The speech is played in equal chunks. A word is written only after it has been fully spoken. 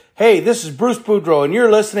Hey, this is Bruce Boudreau, and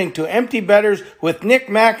you're listening to Empty Betters with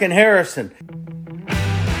Nick, Mack, and Harrison.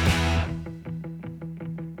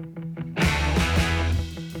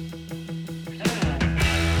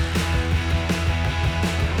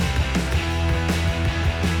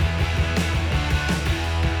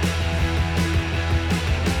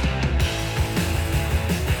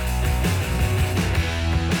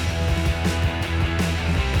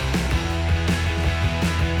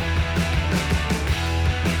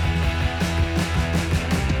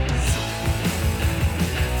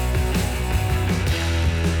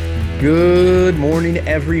 Good morning,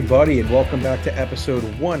 everybody, and welcome back to episode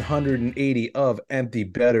 180 of Empty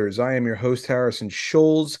Betters. I am your host, Harrison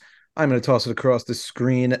Scholes. I'm going to toss it across the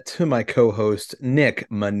screen to my co-host, Nick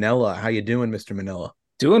Manella. How you doing, Mr. Manella?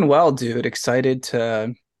 Doing well, dude. Excited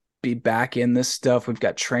to be back in this stuff. We've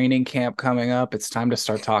got training camp coming up. It's time to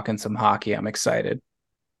start talking some hockey. I'm excited.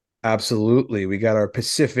 Absolutely. We got our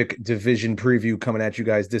Pacific Division preview coming at you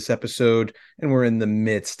guys this episode, and we're in the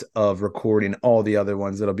midst of recording all the other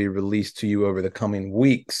ones that'll be released to you over the coming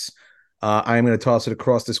weeks. I'm going to toss it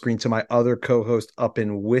across the screen to my other co-host up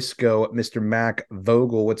in Wisco, Mr. Mac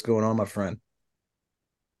Vogel. What's going on, my friend?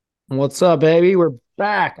 What's up, baby? We're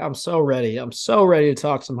back. I'm so ready. I'm so ready to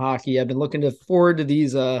talk some hockey. I've been looking forward to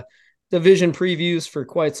these division previews for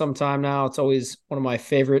quite some time now. It's always one of my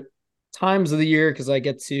favorite times of the year because I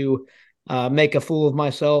get to make a fool of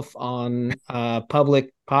myself on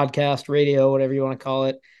public podcast, radio, whatever you want to call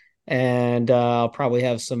it. And I'll probably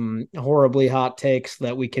have some horribly hot takes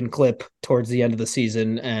that we can clip towards the end of the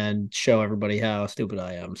season and show everybody how stupid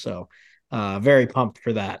I am. So very pumped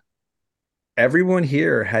for that. Everyone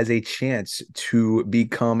here has a chance to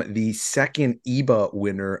become the second EBA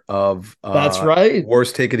winner of That's right.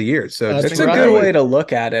 Worst Take of the Year. So That's a good way to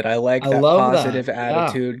look at it. I like that positive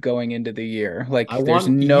attitude going into the year. Like there's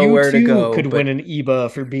nowhere to go. Could win an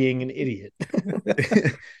EBA for being an idiot.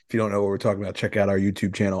 If you don't know what we're talking about, check out our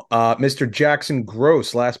YouTube channel. Mr. Jackson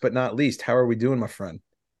Gross, last but not least, how are we doing, my friend?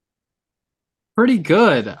 Pretty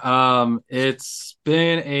good. It's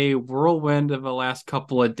been a whirlwind of the last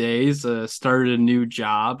couple of days. Started a new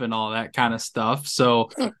job and all that kind of stuff. So,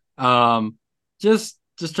 just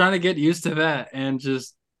trying to get used to that and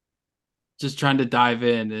just trying to dive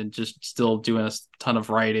in and just still doing a ton of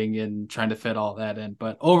writing and trying to fit all that in.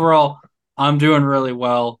 But overall, I'm doing really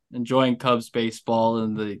well, enjoying Cubs baseball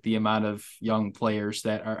and the amount of young players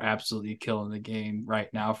that are absolutely killing the game right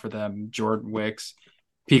now for them. Jordan Wicks.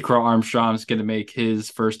 Pete Crow Armstrong's going to make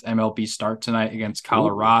his first MLB start tonight against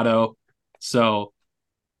Colorado. Ooh. So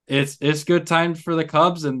it's good time for the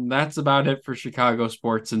Cubs, and that's about it for Chicago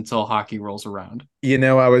sports until hockey rolls around. You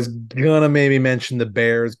know, I was going to maybe mention the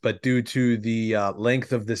Bears, but due to the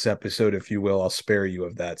length of this episode, if you will, I'll spare you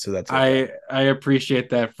of that. So that's okay. I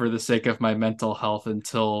appreciate that for the sake of my mental health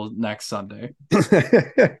until next Sunday.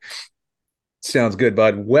 Sounds good,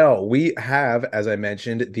 bud. Well, we have, as I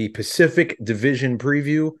mentioned, the Pacific Division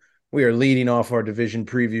preview. We are leading off our division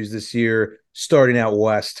previews this year, starting out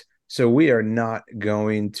west. So we are not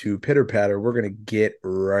going to pitter-patter. We're going to get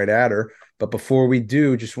right at her. But before we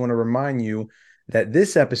do, just want to remind you that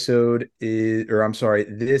this episode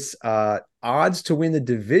this odds to win the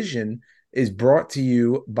division is brought to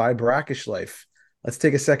you by Brackish Life. Let's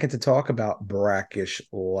take a second to talk about Brackish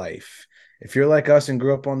Life. If you're like us and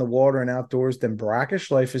grew up on the water and outdoors, then Brackish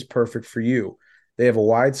Life is perfect for you. They have a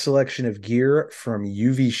wide selection of gear from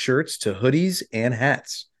UV shirts to hoodies and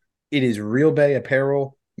hats. It is Real Bay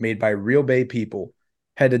apparel made by Real Bay people.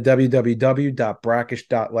 Head to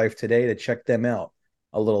www.brackish.life today to check them out.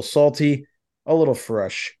 A little salty, a little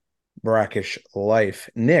fresh. Brackish Life.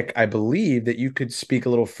 Nick, I believe that you could speak a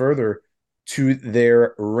little further to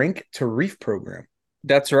their Rink to Reef program.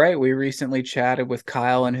 That's right. We recently chatted with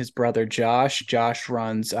Kyle and his brother Josh. Josh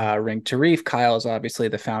runs Rink to Reef. Kyle is obviously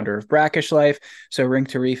the founder of Brackish Life. So Rink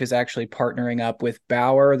to Reef is actually partnering up with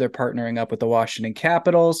Bauer. They're partnering up with the Washington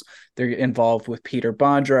Capitals. They're involved with Peter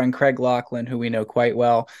Bondra and Craig Laughlin, who we know quite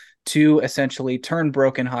well, to essentially turn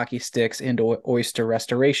broken hockey sticks into oyster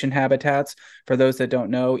restoration habitats. For those that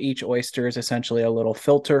don't know, each oyster is essentially a little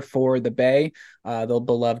filter for the bay, the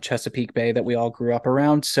beloved Chesapeake Bay that we all grew up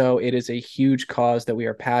around. So it is a huge cause that we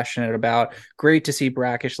are passionate about. Great to see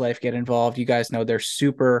Brackish Life get involved. You guys know they're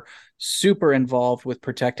super involved with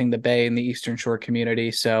protecting the bay and the Eastern Shore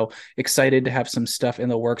community. So excited to have some stuff in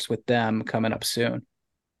the works with them coming up soon.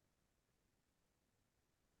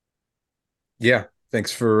 Yeah.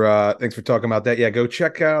 Thanks for talking about that. Yeah, go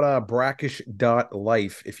check out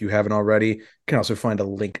brackish.life if you haven't already. You can also find a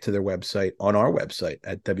link to their website on our website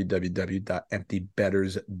at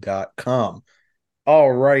www.emptybetters.com.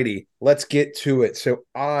 All righty, let's get to it. So,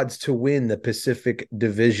 odds to win the Pacific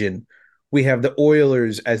Division. We have the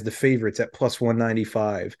Oilers as the favorites at plus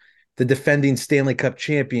 195. The defending Stanley Cup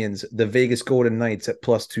champions, the Vegas Golden Knights at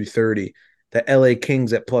plus 230. The LA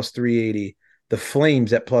Kings at plus 380. The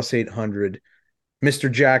Flames at plus 800. Mr.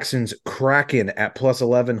 Jackson's Kraken at plus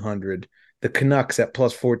 1100. The Canucks at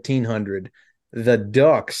plus 1400. The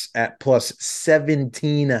Ducks at plus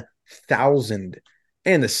 17,000.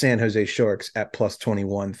 And the San Jose Sharks at plus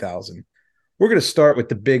 21,000. We're going to start with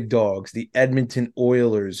the big dogs, the Edmonton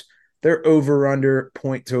Oilers. Their over-under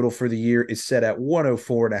point total for the year is set at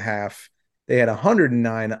 104.5. They had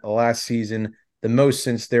 109 last season, the most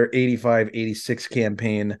since their 85-86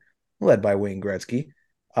 campaign, led by Wayne Gretzky.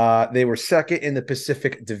 They were second in the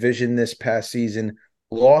Pacific Division this past season,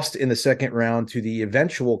 lost in the second round to the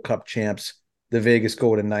eventual Cup champs, the Vegas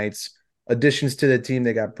Golden Knights. Additions to the team,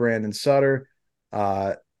 they got Brandon Sutter,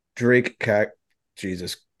 Drake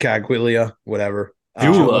Caggiula, whatever.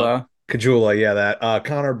 Caggiula, yeah, that.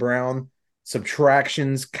 Connor Brown,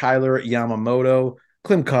 subtractions, Kyler Yamamoto,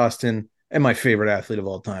 Klim Kostin, and my favorite athlete of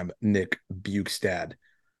all time, Nick Bjugstad.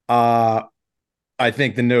 I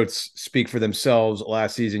think the notes speak for themselves.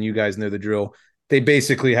 Last season, you guys know the drill. They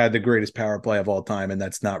basically had the greatest power play of all time, and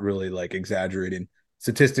that's not really like exaggerating.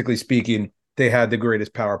 Statistically speaking, they had the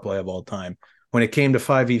greatest power play of all time. When it came to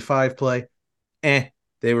 5v5 play,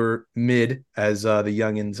 they were mid, as the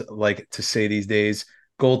youngins like to say these days.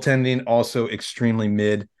 Goaltending also extremely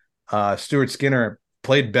mid. Stuart Skinner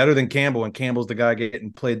played better than Campbell, and Campbell's the guy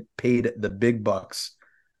getting paid the big bucks.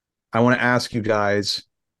 I want to ask you guys,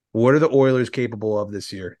 what are the Oilers capable of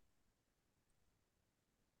this year?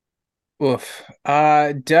 Oof.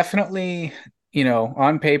 Definitely,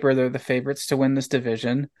 on paper, they're the favorites to win this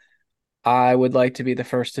division. I would like to be the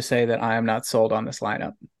first to say that I am not sold on this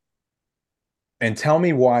lineup. And tell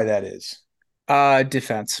me why that is.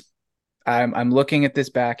 Defense. I'm looking at this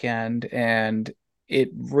back end, and it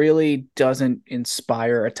really doesn't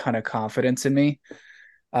inspire a ton of confidence in me.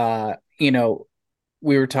 We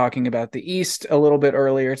were talking about the East a little bit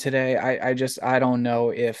earlier today. I don't know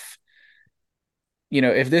if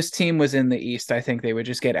this team was in the East, I think they would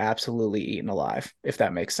just get absolutely eaten alive, if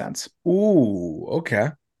that makes sense. Ooh, okay.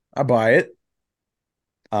 I buy it.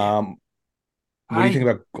 What do you think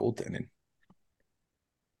about goaltending?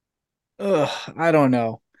 I don't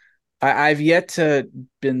know. I've yet to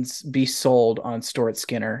be sold on Stuart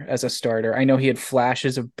Skinner as a starter. I know he had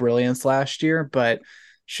flashes of brilliance last year, but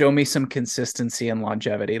show me some consistency and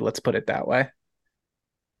longevity. Let's put it that way.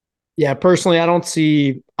 Yeah, personally, I don't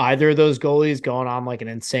see either of those goalies going on like an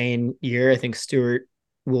insane year. I think Stewart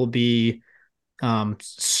will be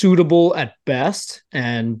suitable at best,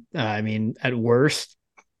 and at worst,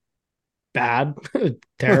 bad,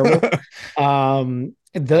 terrible.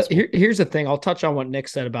 Here's the thing. I'll touch on what Nick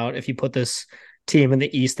said about if you put this team in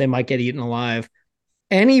the East, they might get eaten alive.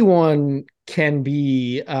 Anyone can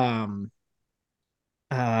be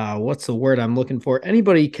what's the word I'm looking for?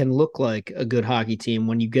 Anybody can look like a good hockey team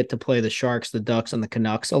when you get to play the Sharks, the Ducks, and the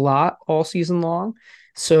Canucks a lot all season long.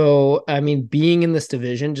 So, being in this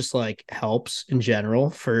division just like helps in general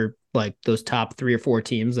for like those top 3 or 4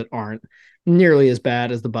 teams that aren't nearly as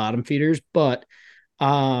bad as the bottom feeders. But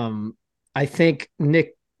I think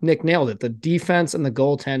Nick nailed it. The defense and the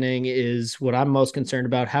goaltending is what I'm most concerned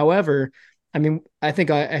about. However, I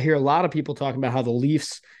think I hear a lot of people talking about how the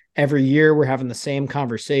Leafs every year we're having the same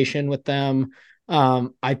conversation with them.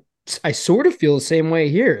 I sort of feel the same way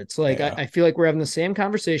here. It's like I feel like we're having the same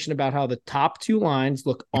conversation about how the top 2 lines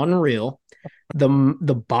look unreal.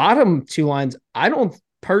 The bottom 2 lines, I don't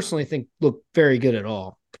personally think look very good at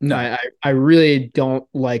all. No, I really don't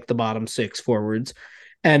like the bottom 6 forwards.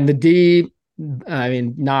 And the D,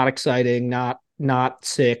 not exciting, not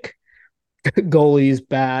sick. Goalies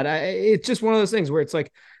bad. It's just one of those things where it's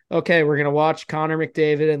like, okay, we're gonna watch Connor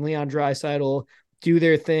McDavid and Leon Draisaitl do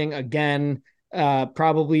their thing again.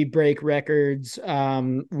 Probably break records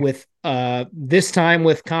with this time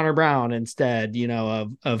with Connor Brown instead,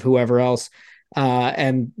 of whoever else.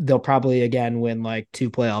 And they'll probably again win like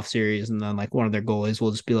 2 playoff series, and then like one of their goalies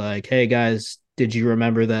will just be like, "Hey guys, did you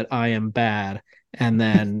remember that I am bad?" And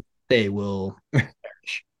then they will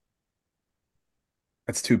perish.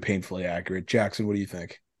 That's too painfully accurate. Jackson, what do you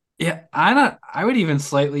think? Yeah, I would even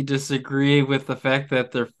slightly disagree with the fact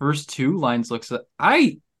that their first 2 lines looks.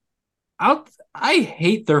 I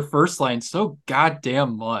hate their first line so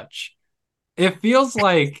goddamn much. It feels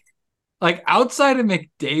like outside of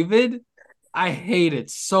McDavid, I hate it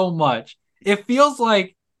so much. It feels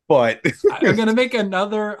like. But I'm gonna make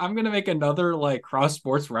another like cross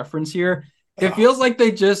sports reference here. It feels like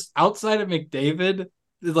they just outside of McDavid,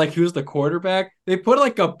 like who's the quarterback, they put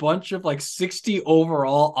like a bunch of like 60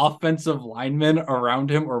 overall offensive linemen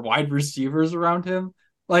around him or wide receivers around him.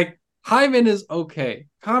 Like Hyman is okay.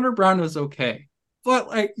 Connor Brown is okay. But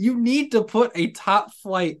like you need to put a top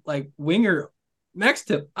flight like winger next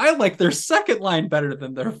to him. I like their second line better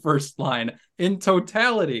than their first line in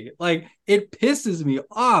totality. Like it pisses me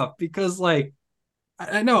off because like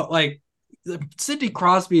I know like Sidney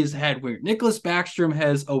Crosby has had winger. Nicholas Backstrom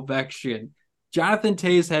has Ovechkin. Jonathan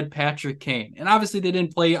Toews had Patrick Kane. And obviously they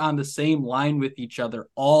didn't play on the same line with each other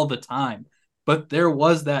all the time. But there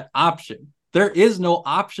was that option. There is no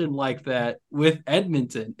option like that with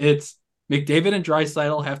Edmonton. It's McDavid and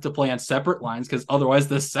Draisaitl have to play on separate lines because otherwise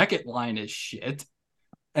the second line is shit.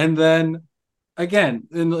 And then again,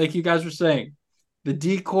 and like you guys were saying, the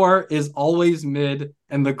decor is always mid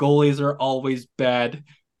and the goalies are always bad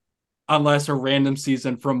unless a random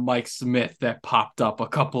season from Mike Smith that popped up a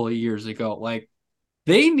couple of years ago. Like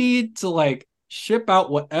they need to like ship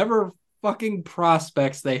out whatever fucking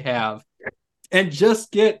prospects they have and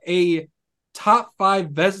just get a top 5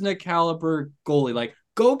 Vezina caliber goalie. Like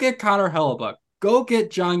go get Connor Hellebuck, go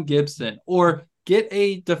get John Gibson, or get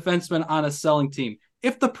a defenseman on a selling team.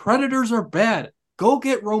 If the Predators are bad, go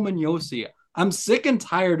get Roman Josi. I'm sick and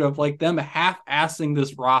tired of like them half-assing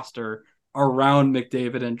this roster around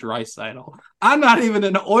McDavid and Draisaitl. I'm not even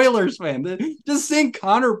an Oilers fan. Just seeing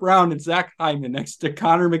Connor Brown and Zach Hyman next to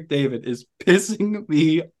Connor McDavid is pissing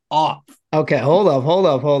me off. Okay, hold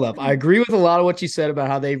up. I agree with a lot of what you said about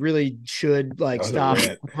how they really should like stop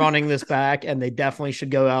running this back, and they definitely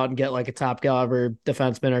should go out and get like a top caliber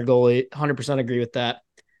defenseman or goalie. 100% agree with that.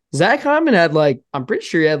 Zach Hyman had like, I'm pretty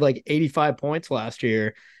sure he had like 85 points last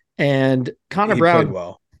year, and Connor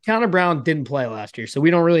Brown didn't play last year, so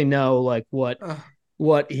we don't really know like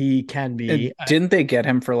what he can be. And didn't they get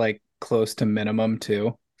him for like close to minimum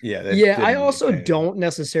too? Yeah. I also don't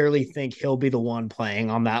necessarily think he'll be the one playing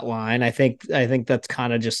on that line. I think that's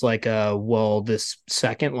kind of just like this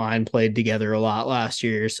second line played together a lot last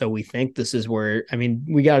year, so we think this is where. I mean,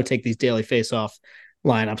 we got to take these daily face-off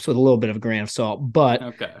lineups with a little bit of a grain of salt, but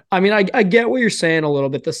okay. I mean, I get what you're saying a little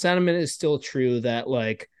bit. The sentiment is still true that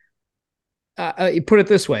like. You put it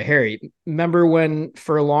this way, Harry. Remember when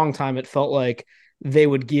for a long time it felt like they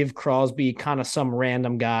would give Crosby kind of some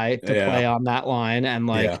random guy to play on that line, and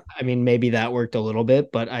like I mean maybe that worked a little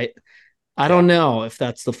bit, but I don't know if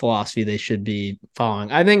that's the philosophy they should be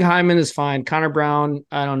following. I think Hyman is fine. Connor Brown,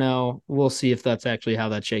 I don't know. We'll see if that's actually how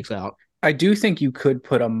that shakes out. I do think you could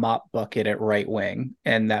put a mop bucket at right wing,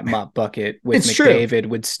 and that mop bucket with McDavid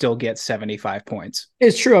would still get 75 points.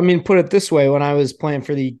 It's true. I mean, put it this way. When I was playing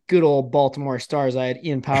for the good old Baltimore Stars, I had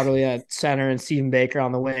Ian Powderly at center and Stephen Baker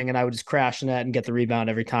on the wing, and I would just crash the net and get the rebound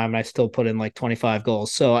every time, and I still put in like 25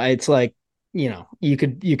 goals. So it's like, you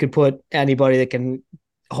could put anybody that can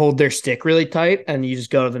hold their stick really tight, and you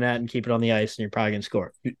just go to the net and keep it on the ice, and you're probably going to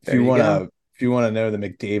score. If you want to know the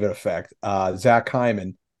McDavid effect, Zach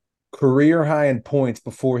Hyman, career high in points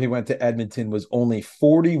before he went to Edmonton was only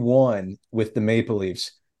 41 with the Maple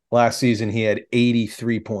Leafs. Last season, he had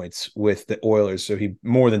 83 points with the Oilers, so he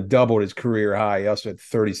more than doubled his career high. He also had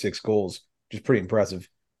 36 goals, which is pretty impressive.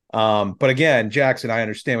 But again, Jackson, I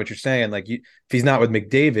understand what you're saying. Like, if he's not with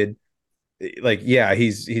McDavid, like, yeah,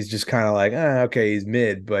 he's just kind of like, okay, he's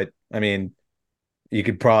mid. But I mean, you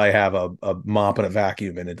could probably have a mop and a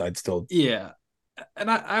vacuum, and I'd still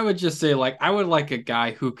And I would just say, like, I would like a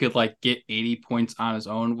guy who could like get 80 points on his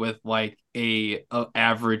own with like a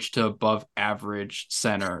average to above average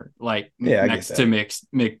center, like next to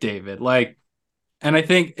McDavid. Like, and I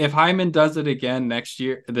think if Hyman does it again next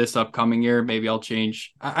year, this upcoming year, maybe I'll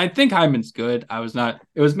change. I think Hyman's good.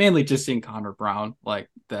 It was mainly just seeing Connor Brown.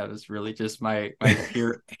 Like, that is really just my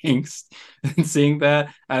pure angst in seeing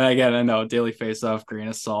that. And again, I know daily face off, grain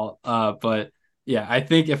of salt. But yeah, I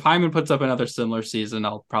think if Hyman puts up another similar season,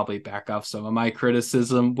 I'll probably back off some of my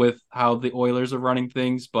criticism with how the Oilers are running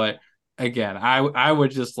things. But again, I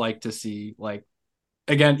would just like to see, like,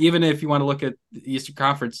 again, even if you want to look at the Eastern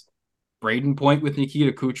Conference, Braden Point with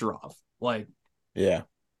Nikita Kucherov. Like, yeah.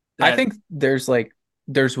 I think there's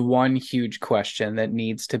one huge question that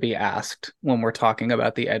needs to be asked when we're talking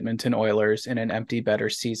about the Edmonton Oilers in an Empty Better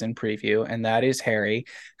season preview, and that is, Harry,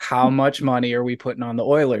 how much money are we putting on the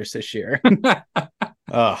Oilers this year? Tell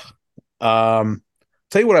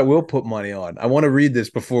you what I will put money on. I want to read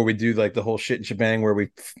this before we do like the whole shit and shebang where we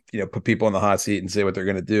put people on the hot seat and say what they're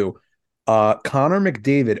going to do. Connor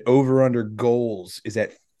McDavid over under goals is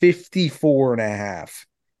at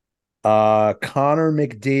 54.5. Connor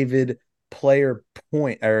McDavid player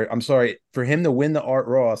point, or I'm sorry, for him to win the Art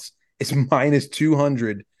Ross is minus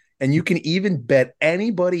 200, And you can even bet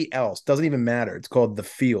anybody else. Doesn't even matter. It's called The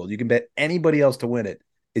Field. You can bet anybody else to win it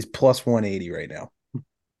is plus 180 right now.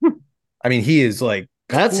 I mean, he is like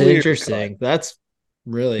That's clear interesting. cut. That's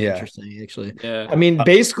really Yeah. interesting, actually. Yeah. I mean,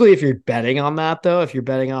 basically, if you're betting on that, though, if you're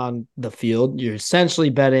betting on the field, you're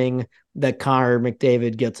essentially betting that Connor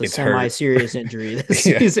McDavid gets a Gets hurt. semi-serious injury this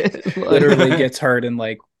Yeah. season. Literally gets hurt in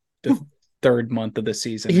like the third month of the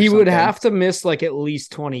season. He would something. have to miss like at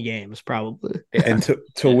least 20 games, probably. Yeah. And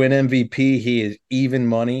to win MVP, he is even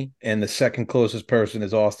money. And the second closest person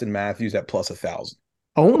is Austin Matthews at plus 1,000.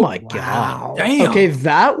 Oh my Wow. god! Damn. Okay,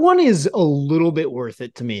 that one is a little bit worth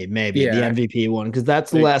it to me. Maybe Yeah. the MVP one because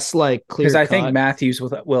that's Like- less like clear. Because I think cut. Matthews will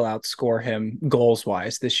outscore him goals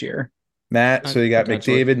wise this year. Matt, so you got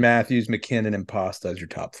Potentially. McDavid, Matthews, McKinnon, and Pasta as your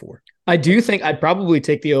top four. I do think I'd probably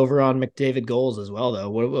take the over on McDavid goals as well, though.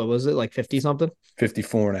 What was it, like 50 something?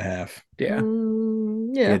 54.5. Yeah.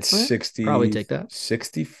 Yeah, It's all right. 60. Probably take that.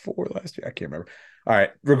 64 last year. I can't remember. All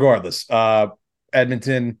right. Regardless,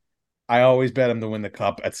 Edmonton, I always bet them to win the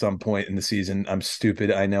cup at some point in the season. I'm stupid.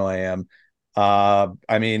 I know I am.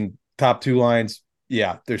 I mean, top two lines,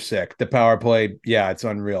 yeah, they're sick. The power play, yeah, it's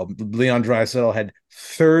unreal. Leon Draisaitl had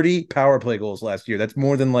 30 power play goals last year. That's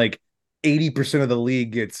more than like 80% of the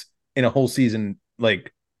league gets in a whole season,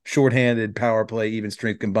 like shorthanded power play, even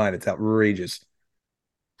strength combined. It's outrageous.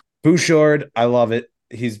 Bouchard, I love it.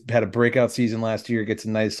 He's had a breakout season last year, gets a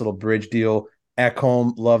nice little bridge deal.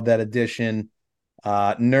 Ekholm, love that addition.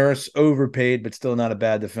 Nurse, overpaid, but still not a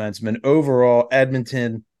bad defenseman. Overall,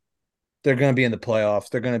 Edmonton, they're going to be in the playoffs.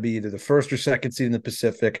 They're going to be either the first or second seed in the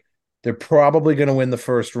Pacific. They're probably going to win the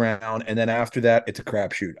first round, and then after that, it's a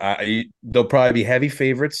crapshoot. They'll probably be heavy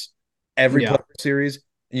favorites every Yeah. playoff series.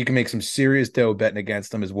 And you can make some serious dough betting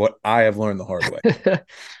against them, is what I have learned the hard way.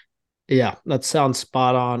 Yeah, that sounds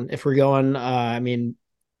spot on. If we're going,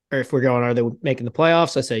 or if we're going, are they making the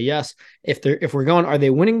playoffs? I say yes. If we're going, are they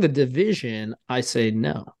winning the division? I say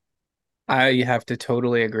no. I have to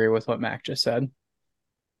totally agree with what Mac just said.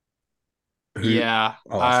 Yeah.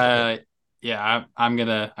 Oh, I'll say I'm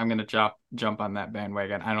gonna jump on that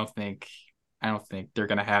bandwagon. I don't think they're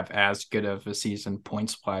gonna have as good of a season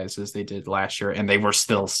points wise as they did last year, and they were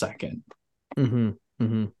still second. Mm-hmm.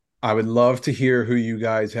 Mm-hmm. I would love to hear who you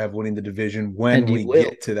guys have winning the division when And you we will.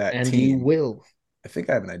 get to that And team. you will. I think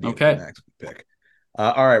I have an idea Okay. of the Max would pick.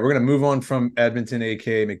 All right, we're going to move on from Edmonton,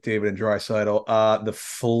 aka McDavid and Draisaitl. The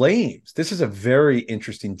Flames. This is a very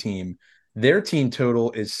interesting team. Their team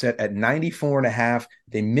total is set at 94.5.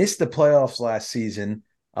 They missed the playoffs last season.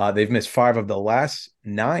 They've missed 5 of the last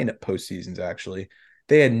 9 postseasons, actually.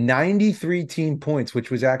 They had 93 team points,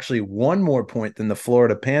 which was actually 1 more point than the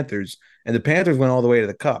Florida Panthers. And the Panthers went all the way to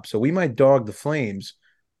the Cup. So we might dog the Flames.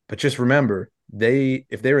 But just remember,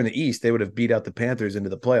 if they were in the East, they would have beat out the Panthers into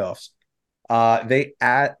the playoffs. They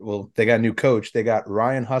got a new coach. They got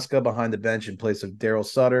Ryan Huska behind the bench in place of Daryl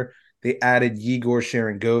Sutter. They added Yegor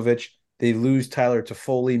Sharangovich. They lose Tyler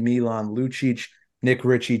Toffoli, Milan Lucic, Nick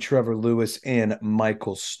Ritchie, Trevor Lewis, and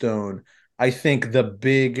Michael Stone. I think the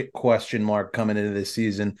big question mark coming into this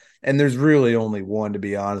season, and there's really only one to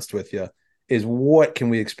be honest with you, is what can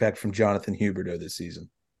we expect from Jonathan Huberdeau this season?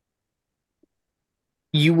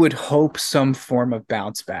 You would hope some form of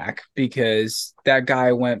bounce back because that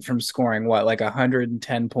guy went from scoring like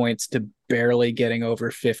 110 points to barely getting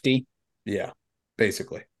over 50. Yeah,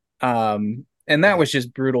 basically. And that was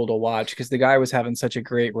just brutal to watch because the guy was having such a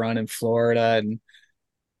great run in Florida. And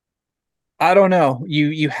I don't know.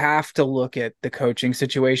 You have to look at the coaching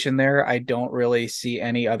situation there. I don't really see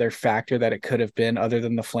any other factor that it could have been other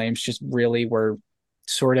than the Flames just really were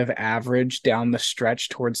sort of average down the stretch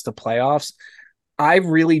towards the playoffs. I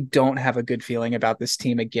really don't have a good feeling about this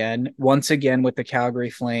team again. Once again, with the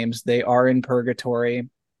Calgary Flames, they are in purgatory.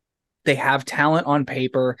 They have talent on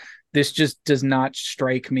paper. This just does not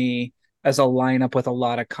strike me as a lineup with a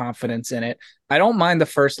lot of confidence in it. I don't mind the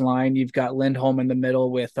first line. You've got Lindholm in the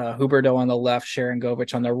middle with Huberdeau on the left,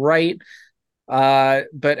 Sharangovich on the right.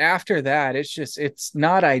 But after that, it's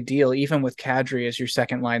not ideal. Even with Kadri as your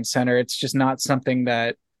second line center, it's just not something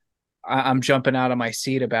that I'm jumping out of my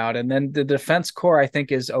seat about. And then the defense core, I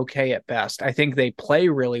think, is okay at best. I think they play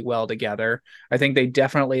really well together. I think they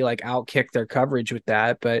definitely outkick their coverage with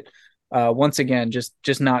that. But once again,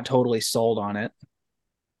 just not totally sold on it.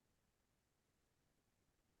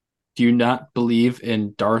 Do you not believe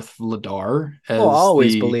in Darth Vladar? I'll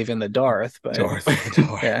always believe in the Darth, but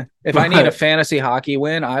yeah, if I need a fantasy hockey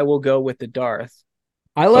win, I will go with the Darth.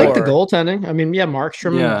 I like the goaltending. I mean, yeah,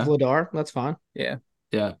 Markstrom Yeah. and Vladar, that's fine. Yeah.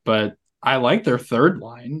 Yeah, but I like their third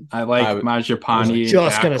line. I like Mangiapane,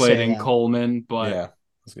 just gonna say Backlund, and that. Coleman, but Yeah, I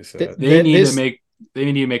was gonna say that. they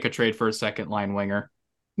need to make a trade for a second line winger.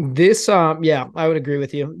 This, yeah, I would agree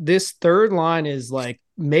with you. This third line is like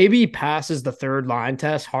maybe passes the third line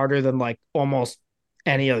test harder than like almost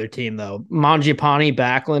any other team though. Mangiapane,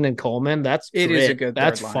 Backlund, and Coleman. That's It is a grit. good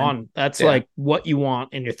That's third line. fun. That's Yeah. like what you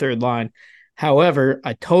want in your third line. However,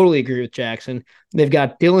 I totally agree with Jackson. They've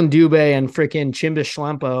got Dylan Dubé and freaking Chimbis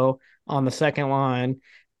Schlempo on the second line.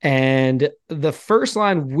 And the first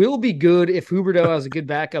line will be good if Huberdeau has a good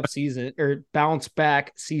backup season or bounce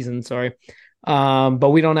back season. Sorry.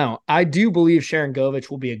 But we don't know. I do believe Sharon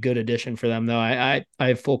Govich will be a good addition for them, though. I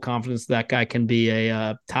have full confidence that guy can be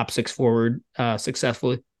a top six forward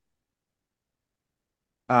successfully.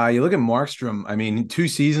 You look at Markstrom. I mean, 2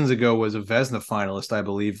 seasons ago was a Vezina finalist, I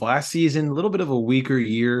believe. Last season, a little bit of a weaker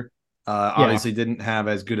year. Obviously, didn't have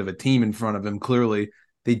as good of a team in front of him. Clearly,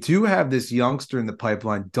 they do have this youngster in the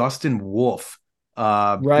pipeline, Dustin Wolf.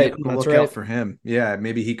 Right, look right. out for him. Yeah,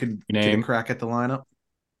 maybe he could get a crack at the lineup.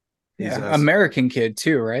 Yeah, American kid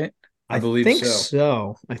too, right? I believe think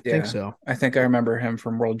so. I think so. I think I remember him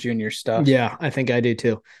from World Junior stuff. Yeah, I think I do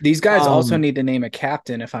too. These guys also need to name a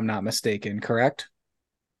captain, if I'm not mistaken, correct?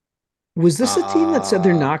 Was this a team that said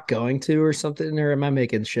they're not going to or something, or am I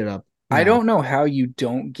making shit up? No. I don't know how you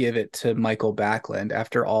don't give it to Michael Backlund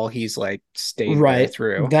after all he's like stayed there right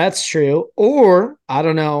through. That's true. Or I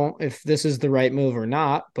don't know if this is the right move or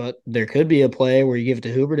not, but there could be a play where you give it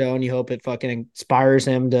to Huberdeau and you hope it fucking inspires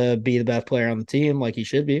him to be the best player on the team like he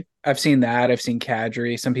should be. I've seen that. I've seen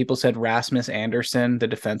Kadri. Some people said Rasmus Anderson, the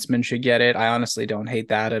defenseman, should get it. I honestly don't hate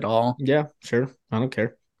that at all. Yeah, sure. I don't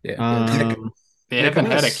care. Yeah. They haven't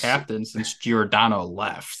had a captain since Giordano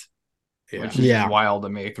left, which is wild to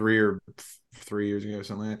me. 3 years ago,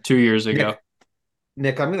 something like that. 2 years ago.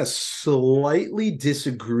 Nick, I'm going to slightly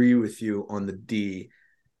disagree with you on the D.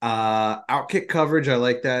 Outkick coverage, I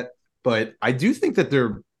like that, but I do think that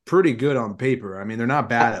they're pretty good on paper. I mean, they're not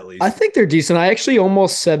bad at least. I think they're decent. I actually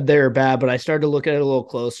almost said they're bad, but I started to look at it a little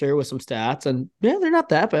closer with some stats, and yeah, they're not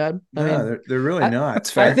that bad. I mean, they're really not.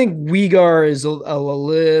 That's fair. I think Uyghur is a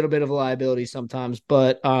little bit of a liability sometimes,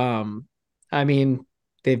 but I mean,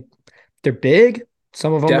 they're big.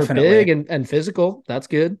 Some of them Definitely. are big and physical. That's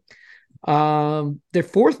good. Their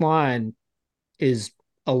fourth line is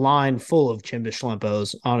a line full of Chimbis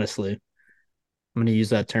Schlempos, honestly. I'm going to use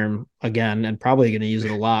that term again and probably going to use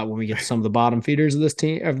it a lot when we get to some of the bottom feeders of this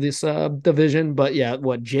team, of this division. But yeah,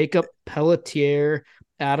 Jacob Pelletier,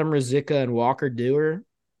 Adam Ruzicka, and Walker Dewar,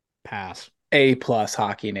 pass. A+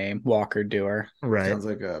 hockey name, Walker Dewar. Right. Sounds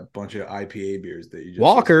like a bunch of IPA beers that you just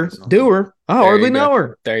Walker Dewar. I hardly know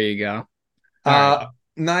her. There you go.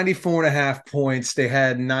 94.5 points. They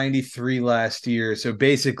had 93 last year. So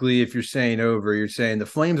basically, if you're saying over, you're saying the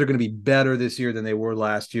Flames are going to be better this year than they were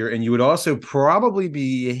last year. And you would also probably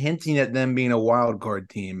be hinting at them being a wild card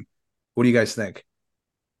team. What do you guys think?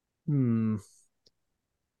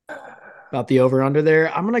 About the over under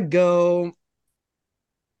there. I'm going to go.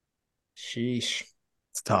 Sheesh.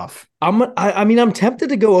 It's tough. I mean, I'm tempted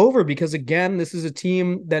to go over because, again, this is a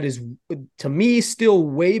team that is, to me, still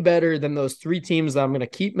way better than those three teams that I'm going to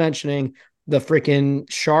keep mentioning, the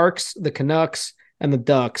freaking Sharks, the Canucks, and the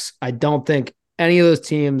Ducks. I don't think any of those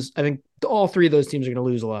teams, I think all three of those teams are going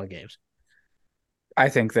to lose a lot of games. I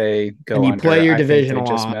think they go and you under. play your division a a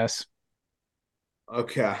just lot. miss.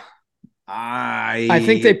 Okay. I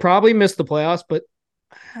think they probably missed the playoffs, but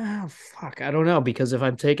fuck, I don't know, because if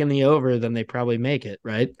I'm taking the over, then they probably make it,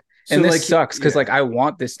 right? And this sucks because I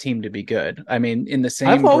want this team to be good. I mean, in the same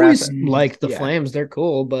I've always breath, liked the Flames. They're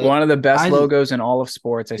cool, but one of the best logos in all of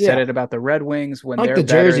sports. I said it about the Red Wings when they're the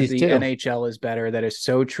better, jerseys the too. NHL is better. That is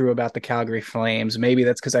so true about the Calgary Flames. Maybe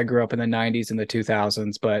that's because I grew up in the 90s and the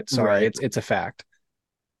 2000s, but sorry, it's a fact.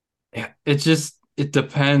 Yeah, it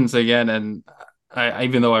depends again. And I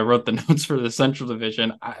even though I wrote the notes for the Central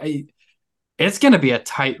Division, it's going to be a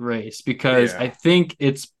tight race because I think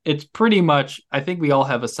it's pretty much, I think we all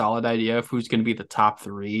have a solid idea of who's going to be the top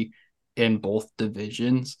three in both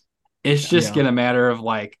divisions. It's just going to matter of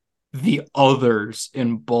like the others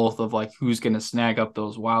in both of like who's going to snag up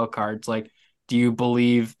those wild cards. Like, do you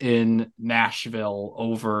believe in Nashville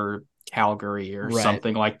over Calgary or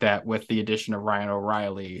something like that with the addition of Ryan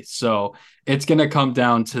O'Reilly? So it's going to come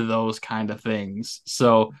down to those kind of things.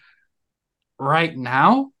 So right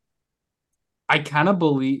now, I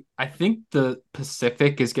think the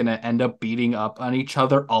Pacific is going to end up beating up on each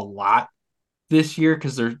other a lot this year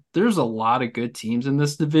because there's a lot of good teams in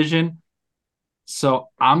this division. So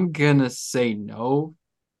I'm going to say no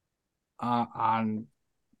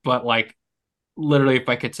but like literally if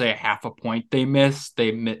I could say a half a point they miss,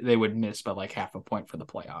 they would miss by like half a point for the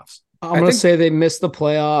playoffs. I'm going to say they miss the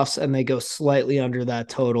playoffs and they go slightly under that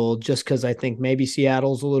total just because I think maybe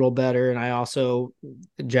Seattle's a little better. And I also,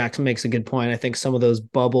 Jackson makes a good point. I think some of those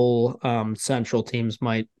bubble central teams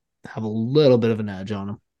might have a little bit of an edge on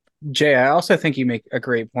them. Jay, I also think you make a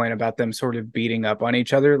great point about them sort of beating up on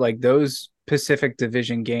each other. Like those Pacific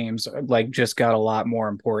Division games, like just got a lot more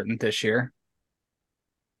important this year.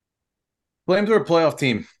 Flames are a playoff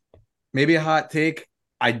team. Maybe a hot take.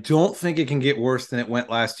 I don't think it can get worse than it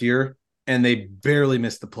went last year, and they barely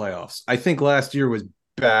missed the playoffs. I think last year was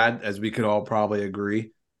bad, as we could all probably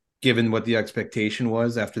agree, given what the expectation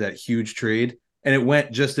was after that huge trade, and it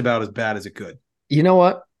went just about as bad as it could. You know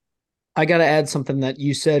what? I got to add something that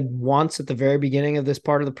you said once at the very beginning of this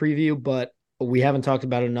part of the preview, but we haven't talked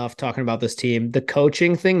about enough talking about this team. The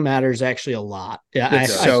coaching thing matters actually a lot. Yeah,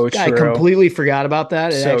 I completely forgot about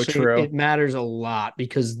that. It matters a lot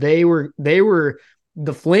because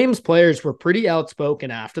the Flames players were pretty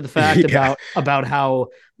outspoken after the fact about how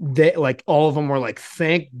they like all of them were like,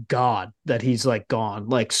 thank God that he's like gone.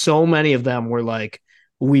 Like so many of them were like,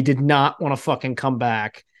 we did not want to fucking come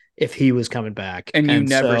back if he was coming back. And you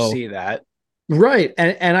never see that. Right.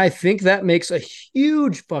 And I think that makes a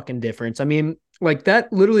huge fucking difference. I mean, like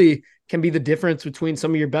that literally can be the difference between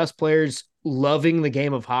some of your best players loving the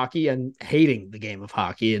game of hockey and hating the game of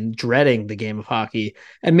hockey and dreading the game of hockey.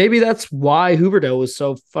 And maybe that's why Huberdeau was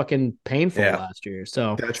so fucking painful last year.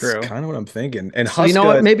 So that's true. Kind of what I'm thinking. And so, you know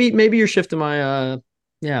what? Maybe you're shifting my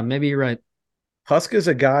maybe you're right. Huska's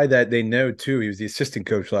a guy that they know too. He was the assistant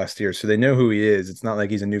coach last year, so they know who he is. It's not like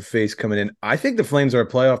he's a new face coming in. I think the Flames are a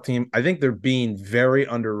playoff team. I think they're being very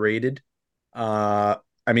underrated. I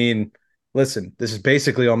mean, listen, this is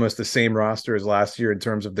basically almost the same roster as last year in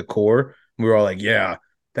terms of the core. We were all like, yeah,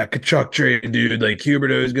 that Tkachuk trade, dude, like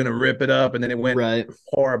Huberdeau is going to rip it up. And then it went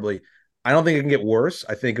horribly. I don't think it can get worse.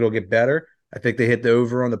 I think it'll get better. I think they hit the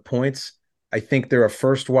over on the points. I think they're a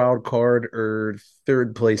first wild card or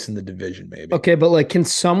third place in the division, maybe. Okay, but like, can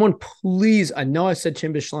someone please? I know I said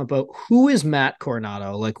Chimbishlampo. Who is Matt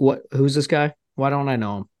Coronado? Like, who's this guy? Why don't I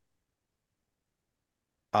know him?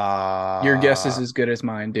 Your guess is as good as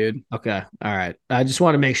mine, dude. Okay, all right. I just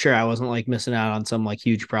want to make sure I wasn't like missing out on some like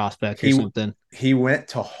huge prospect or something. He went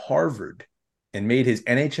to Harvard and made his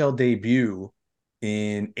NHL debut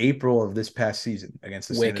in April of this past season against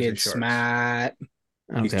the San Jose Sharks. Smart.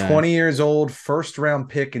 Okay. He's 20 years old, first round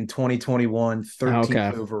pick in 2021,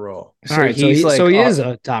 13th overall. So, all right, so he is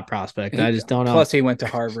a top prospect. I just don't know. Plus, he went to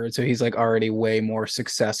Harvard, so he's like already way more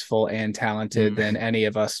successful and talented than any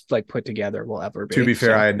of us like put together will ever be. To be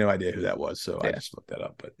fair, I had no idea who that was, so I just looked that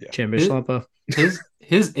up. But yeah, Chimbishlampo.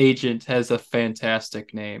 His agent has a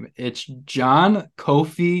fantastic name. It's John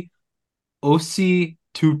Kofi Osi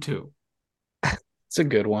Tutu. It's a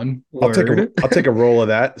good one. I'll take a roll of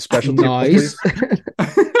that. Special nice.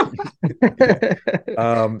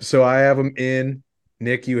 So I have him in.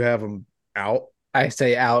 Nick, you have him out. I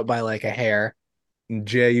say out by like a hair. And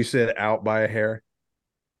Jay, you said out by a hair.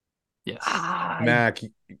 Yes. Mac, you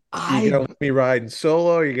gonna let me ride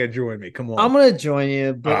solo? Or you gotta join me? Come on. I'm gonna join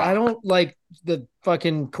you, but I don't like the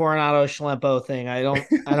fucking Coronado Schlempo thing. I don't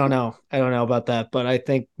know. I don't know about that, but I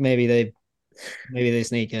think maybe they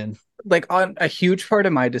sneak in. Like on a huge part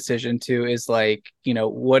of my decision too is like, you know,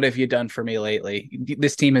 what have you done for me lately?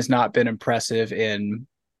 This team has not been impressive in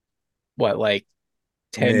what, like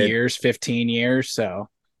 10 years, 15 years. So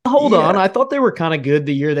hold on. I thought they were kind of good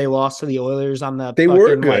the year they lost to the Oilers on the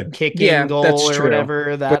were good. Like, kicking goal or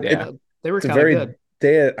whatever. They were kind of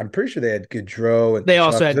good. I'm pretty sure they had Gaudreau and they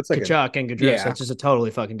also had Tkachuk and Gaudreau. So it's just a totally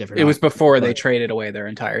fucking different. It was before they traded away their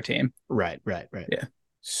entire team. Right. Yeah.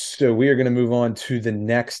 So we are going to move on to the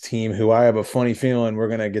next team who I have a funny feeling we're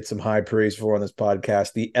going to get some high praise for on this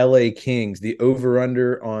podcast. The LA Kings. The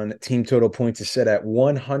over-under on team total points is set at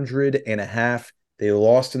 100.5. They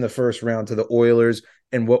lost in the first round to the Oilers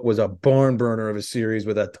in what was a barn burner of a series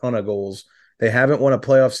with a ton of goals. They haven't won a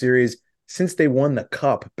playoff series since they won the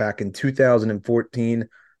Cup back in 2014.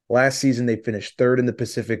 Last season, they finished third in the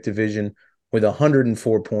Pacific Division with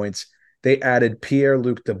 104 points. They added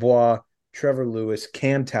Pierre-Luc Dubois, Trevor Lewis,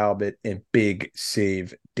 Cam Talbot, and Big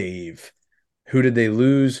Save Dave. Who did they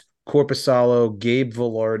lose? Korpisalo, Gabe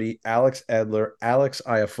Vilardi, Alex Edler, Alex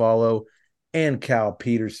Iafallo, and Cal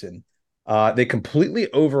Peterson. They completely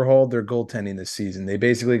overhauled their goaltending this season. They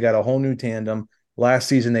basically got a whole new tandem. Last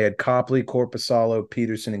season, they had Copley, Korpisalo,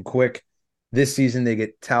 Peterson, and Quick. This season, they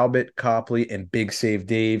get Talbot, Copley, and Big Save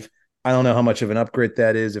Dave. I don't know how much of an upgrade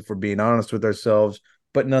that is, if we're being honest with ourselves,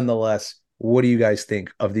 but nonetheless, what do you guys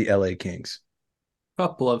think of the LA Kings?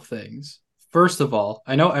 Couple of things. First of all,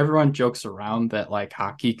 I know everyone jokes around that like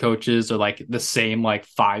hockey coaches are like the same, like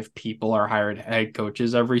five people are hired head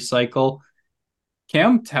coaches every cycle.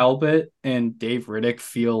 Cam Talbot and Dave Riddick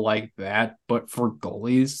feel like that, but for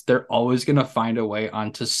goalies, they're always going to find a way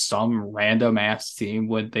onto some random ass team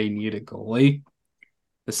when they need a goalie.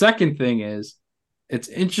 The second thing is, it's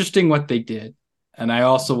interesting what they did. And I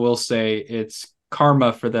also will say it's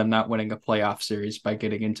karma for them not winning a playoff series by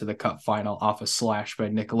getting into the cup final off a slash by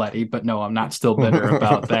Nicoletti. But no, I'm not still bitter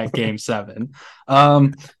about that game 7.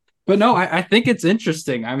 But no, I think it's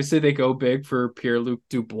interesting. Obviously, they go big for Pierre-Luc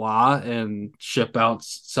Dubois and ship out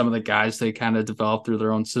some of the guys they kind of developed through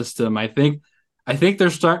their own system. I think they're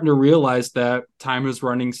starting to realize that time is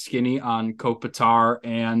running skinny on Kopitar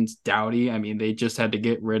and Doughty. I mean, they just had to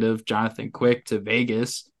get rid of Jonathan Quick to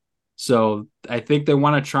Vegas. So I think they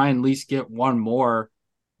want to try and at least get one more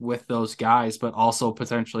with those guys, but also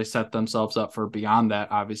potentially set themselves up for beyond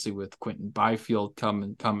that, obviously with Quentin Byfield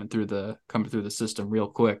coming through the system real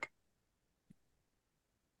quick.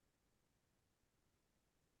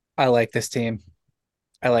 I like this team.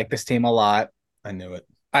 I like this team a lot. I knew it.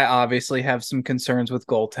 I obviously have some concerns with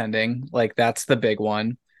goaltending. Like, that's the big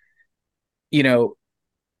one. You know,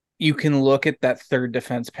 you can look at that third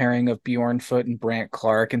defense pairing of Bjorn Foot and Brandt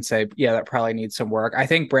Clark and say, yeah, that probably needs some work. I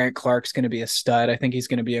think Brandt Clark's going to be a stud. I think he's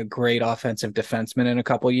going to be a great offensive defenseman in a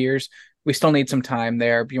couple of years. We still need some time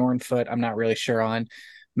there. Bjorn Foot, I'm not really sure on.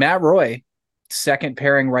 Matt Roy, second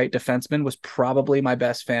pairing right defenseman, was probably my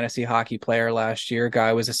best fantasy hockey player last year.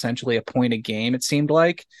 Guy was essentially a point a game, it seemed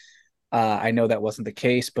like. I know that wasn't the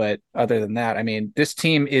case, but other than that, I mean, this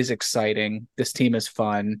team is exciting. This team is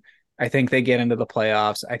fun. I think they get into the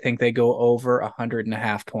playoffs. I think they go over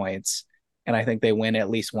 100.5 points, and I think they win at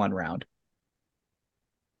least one round.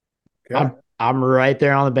 Okay. I'm right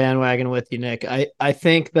there on the bandwagon with you, Nick. I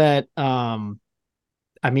think that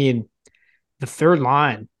I mean, the third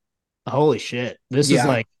line, holy shit. This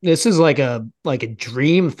is like a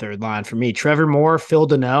dream third line for me. Trevor Moore, Phil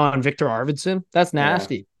Deneau, and Victor Arvidsson. That's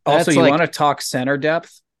nasty. Also, That's you want to talk center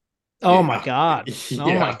depth? oh my God. Oh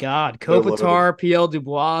Yeah. my God. They're loaded. Kopitar, PL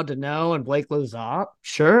Dubois, Deneau, and Blake Lizotte.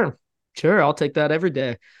 Sure. I'll take that every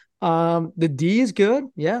day. The D is good.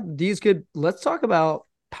 Yeah, the D is good. Let's talk about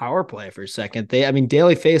power play for a second.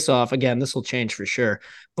 Daily faceoff, again, this will change for sure.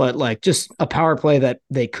 But like just a power play that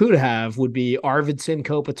they could have would be Arvidsson,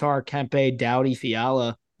 Kopitar, Kempe, Doughty,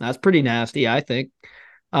 Fiala. That's pretty nasty, I think.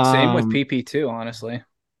 Same with PP2, honestly.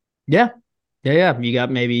 Yeah. You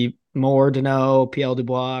got maybe Moore, Deneau, PL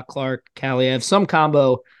Dubois, Clark, Kaliev, some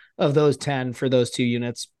combo of those 10 for those 2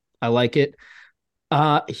 units. I like it.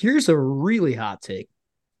 Here's a really hot take.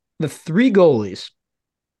 The 3 goalies,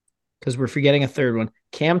 because we're forgetting a third one.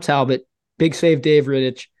 Cam Talbot, big save Dave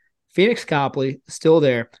Rittich, Phoenix Copley, still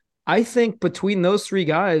there. I think between those 3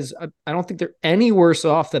 guys, I don't think they're any worse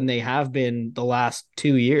off than they have been the last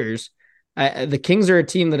 2 years. The Kings are a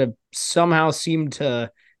team that have somehow seemed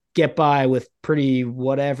to get by with pretty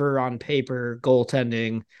whatever on paper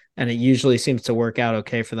goaltending, and it usually seems to work out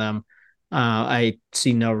okay for them. I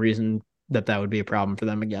see no reason that would be a problem for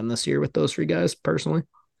them again this year with those 3 guys, personally.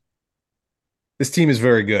 This team is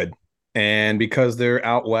very good. And because they're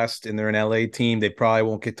out west and they're an LA team, they probably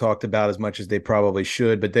won't get talked about as much as they probably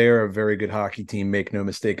should, but they are a very good hockey team. Make no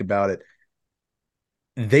mistake about it.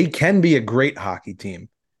 They can be a great hockey team,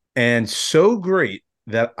 and so great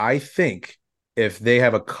that I think if they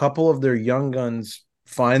have a couple of their young guns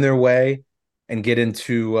find their way and get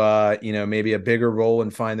into, maybe a bigger role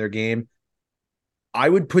and find their game, I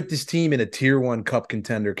would put this team in a tier 1 cup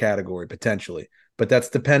contender category potentially, but that's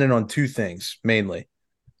dependent on 2 things mainly.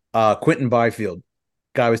 Quentin Byfield,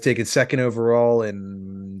 guy was taken 2nd overall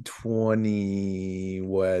in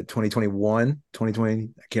 2021, 2020.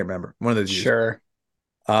 I can't remember. One of those years. Sure.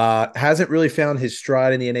 Hasn't really found his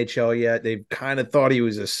stride in the NHL yet. They kind of thought he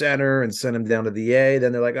was a center and sent him down to the A.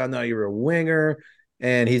 Then they're like, oh, no, you're a winger.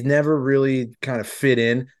 And he's never really kind of fit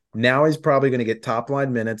in. Now he's probably going to get top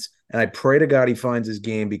line minutes. And I pray to God he finds his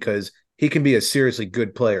game because he can be a seriously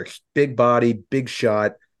good player. Big body, big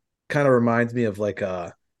shot. Kind of reminds me of like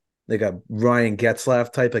a Ryan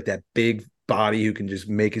Getzlaf type, like that big body who can just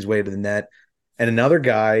make his way to the net. And another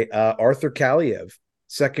guy, Arthur Kaliev.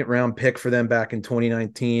 2nd round pick for them back in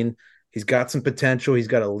 2019. He's got some potential. He's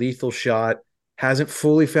got a lethal shot. Hasn't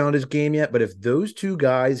fully found his game yet, but if those 2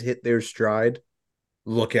 guys hit their stride,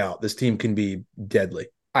 look out. This team can be deadly.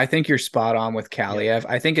 I think you're spot on with Kaliev.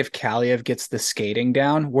 I think if Kaliev gets the skating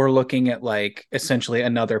down, we're looking at like essentially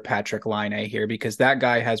another Patrick Laine here because that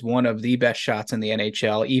guy has one of the best shots in the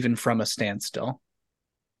NHL, even from a standstill.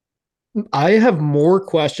 I have more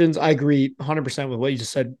questions. I agree 100% with what you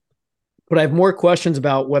just said But I have more questions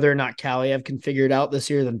about whether or not Kaliev can figure it out this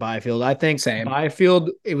year than Byfield. I think Same. Byfield,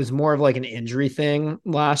 it was more of like an injury thing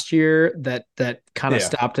last year that kind of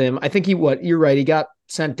stopped him. I think you're right. He got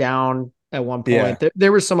sent down at one point. Yeah.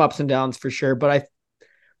 There were some ups and downs for sure, but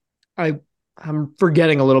I'm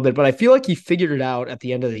forgetting a little bit, but I feel like he figured it out at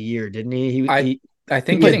the end of the year, didn't he? I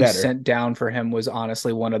think played getting better. sent down for him was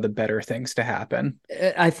honestly one of the better things to happen.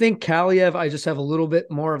 I think Kaliev, I just have a little bit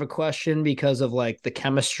more of a question because of like the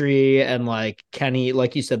chemistry and like Kenny,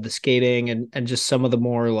 like you said, the skating and just some of the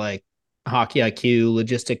more like hockey IQ,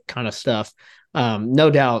 logistic kind of stuff. No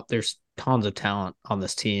doubt there's tons of talent on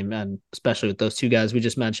this team, and especially with those two guys we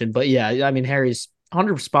just mentioned. But yeah, I mean, Harry's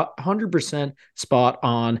 100% spot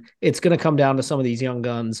on. It's going to come down to some of these young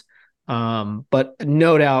guns. But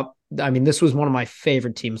no doubt, I mean, this was one of my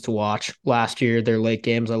favorite teams to watch last year. Their late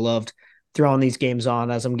games, I loved throwing these games on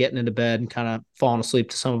as I'm getting into bed and kind of falling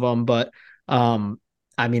asleep to some of them. But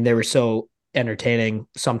I mean, they were so entertaining.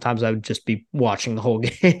 Sometimes I would just be watching the whole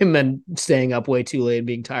game and staying up way too late and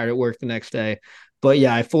being tired at work the next day. But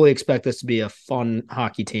yeah, I fully expect this to be a fun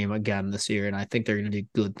hockey team again this year, and I think they're going to do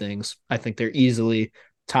good things. I think they're easily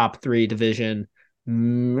top 3 division,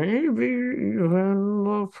 maybe even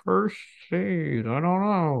the first seed. I don't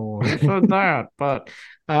know. Who said that? But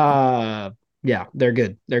yeah, they're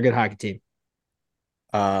good. They're a good hockey team.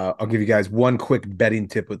 I'll give you guys one quick betting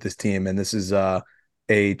tip with this team, and this is a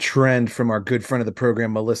trend from our good friend of the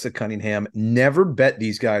program, Melissa Cunningham. Never bet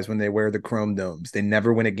these guys when they wear the chrome domes. They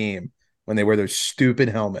never win a game when they wear those stupid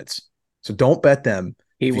helmets. So don't bet them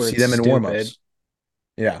if you see them in warmups.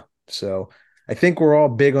 Yeah. So I think we're all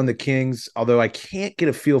big on the Kings, although I can't get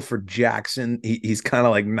a feel for Jackson. He's kind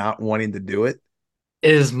of like not wanting to do it.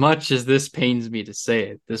 As much as this pains me to say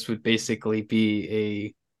it, this would basically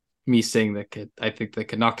be me saying that I think the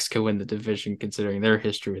Canucks could win the division considering their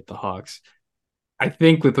history with the Hawks. I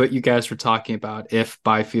think with what you guys were talking about, if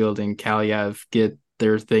Byfield and Kaliev get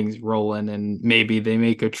their things rolling and maybe they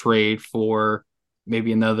make a trade for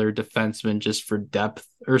maybe another defenseman just for depth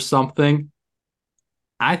or something,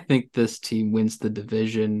 I think this team wins the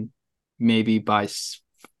division maybe by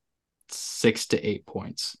 6 to 8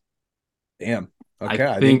 points. Damn. Okay.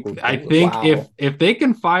 I think wow. if they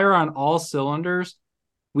can fire on all cylinders,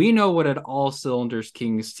 we know what an all cylinders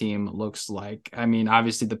Kings team looks like. I mean,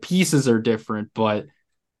 obviously the pieces are different, and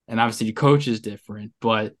obviously the coach is different,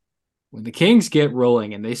 but when the Kings get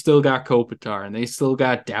rolling and they still got Kopitar and they still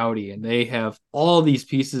got Doughty and they have all these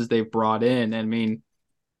pieces they've brought in, I mean,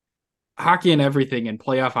 hockey and everything and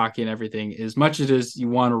playoff hockey and everything, as much as you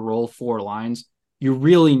want to roll 4 lines, you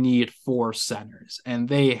really need 4 centers, and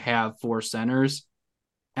they have 4 centers.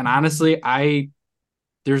 And honestly,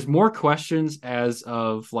 there's more questions as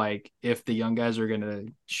of like if the young guys are going to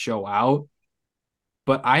show out,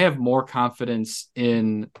 but I have more confidence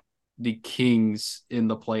in the Kings in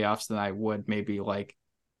the playoffs than I would maybe like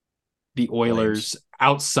the Oilers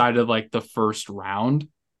outside of like the first round.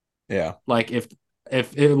 Yeah. Like if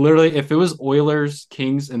it was Oilers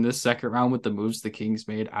Kings in this second round with the moves the Kings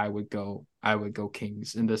made, I would go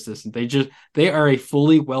Kings in this instance. They are a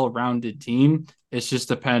fully well-rounded team. It's just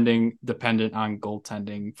dependent on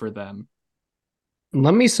goaltending for them.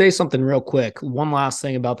 Let me say something real quick. One last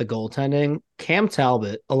thing about the goaltending. Cam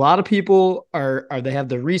Talbot, a lot of people they have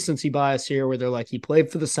the recency bias here where they're like, he played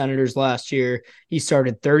for the Senators last year. He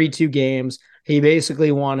started 32 games. He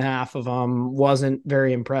basically won half of them, wasn't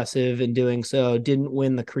very impressive in doing so, didn't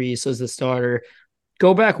win the crease as a starter.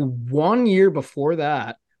 Go back 1 year before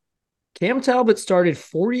that. Cam Talbot started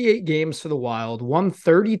 48 games for the Wild, won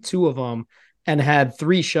 32 of them, and had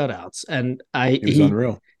 3 shutouts. And he was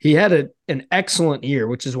unreal. He had an excellent year,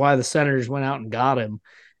 which is why the Senators went out and got him,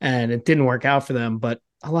 and it didn't work out for them. But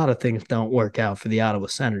a lot of things don't work out for the Ottawa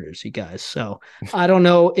Senators, you guys. So I don't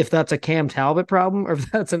know if that's a Cam Talbot problem or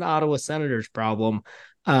if that's an Ottawa Senators problem.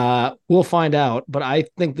 We'll find out. But I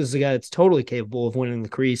think this is a guy that's totally capable of winning the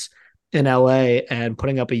crease in LA and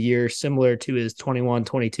putting up a year similar to his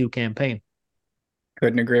 21-22 campaign.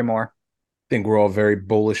 Couldn't agree more. I think we're all very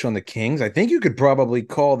bullish on the Kings. I think you could probably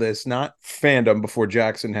call this not fandom before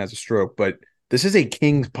Jackson has a stroke, but this is a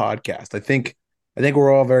Kings podcast. I think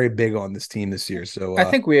we're all very big on this team this year. So I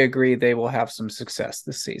think we agree they will have some success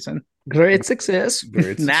this season. Great success.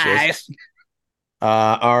 Nice.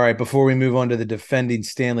 All right. Before we move on to the defending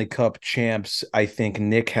Stanley Cup champs, I think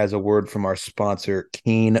Nick has a word from our sponsor,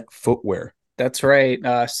 Kane Footwear. That's right.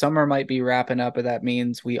 Summer might be wrapping up, but that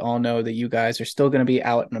means we all know that you guys are still going to be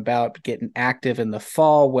out and about, getting active in the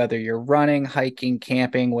fall, whether you're running, hiking,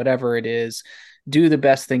 camping, whatever it is. do the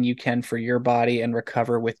best thing you can for your body and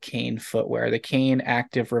recover with Kane footwear. The Kane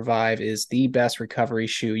Active Revive is the best recovery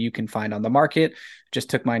shoe you can find on the market. Just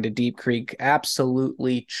took mine to Deep Creek,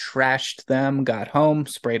 absolutely trashed them, got home,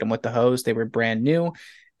 sprayed them with the hose. They were brand new,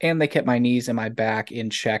 and they kept my knees and my back in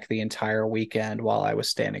check the entire weekend while I was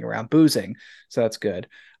standing around boozing. So that's good.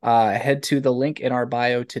 Head to the link in our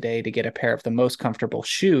bio today to get a pair of the most comfortable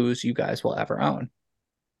shoes you guys will ever own.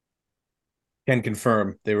 Can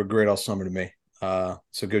confirm they were great all summer to me.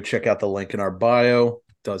 So go check out the link in our bio.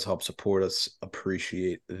 It does help support us.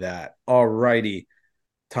 Appreciate that. All righty.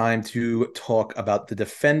 Time to talk about the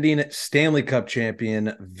defending Stanley Cup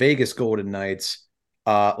champion, Vegas Golden Knights.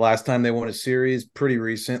 Last time they won a series, pretty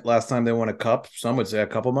recent. Last time they won a cup, some would say a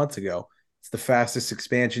couple months ago. It's the fastest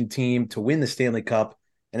expansion team to win the Stanley Cup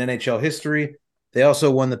in NHL history. They also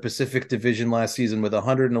won the Pacific Division last season with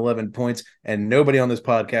 111 points, and nobody on this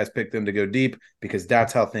podcast picked them to go deep because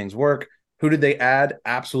that's how things work. Who did they add?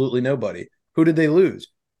 Absolutely nobody. Who did they lose?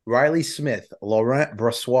 Riley Smith, Laurent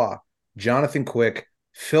Brossoit, Jonathan Quick,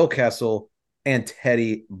 Phil Kessel, and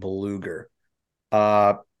Teddy Bluger.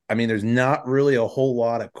 I mean, there's not really a whole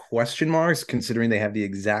lot of question marks considering they have the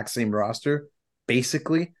exact same roster,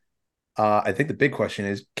 basically. I think the big question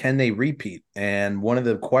is, can they repeat? And one of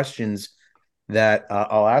the questions that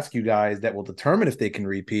I'll ask you guys that will determine if they can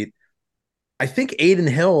repeat, I think Adin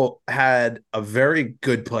Hill had a very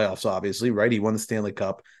good playoffs, obviously, right? He won the Stanley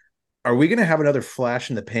Cup. Are we going to have another flash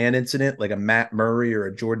in the pan incident like a Matt Murray or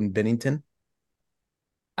a Jordan Binnington?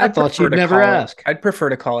 I thought you'd never ask. I'd prefer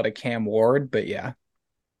to call it a Cam Ward, but yeah.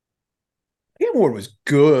 Cam Ward was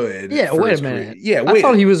good. Yeah, wait a minute. Yeah, I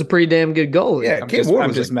thought he was a pretty damn good goalie. Yeah,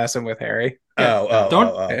 I'm just messing with Harry.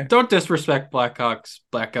 Don't disrespect Blackhawks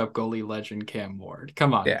blackout goalie legend Cam Ward.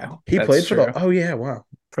 Come on. Yeah, he played for the. Oh yeah, wow.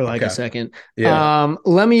 For like a second. Yeah.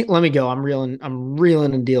 Let me go. I'm reeling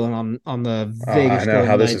and dealing on the Vegas. I know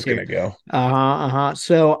how this is going to go.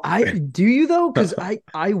 So do you though? Because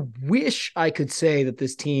I wish I could say that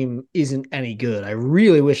this team isn't any good. I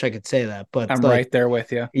really wish I could say that, but I'm right there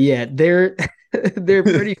with you. Yeah, they're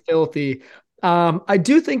pretty filthy. I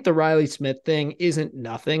do think the Riley Smith thing isn't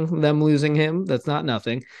nothing. Them losing him, that's not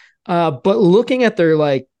nothing. But looking at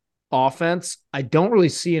their offense, I don't really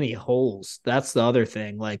see any holes. That's the other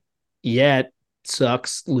thing. It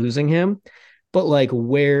sucks losing him, but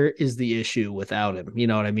where is the issue without him? You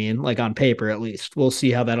know what I mean? On paper, at least. We'll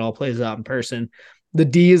see how that all plays out in person. The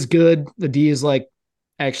D is good. The D is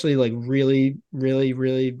actually really, really,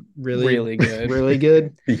 really, really, really good. Really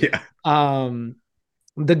good. Yeah.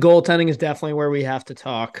 The goaltending is definitely where we have to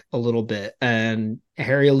talk a little bit. And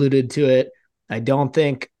Harry alluded to it. I don't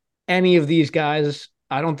think any of these guys,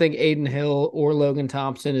 I don't think Adin Hill or Logan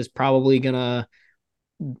Thompson is probably going to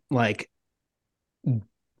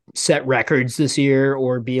set records this year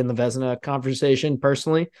or be in the Vezina conversation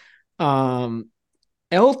personally.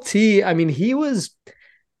 LT, I mean, he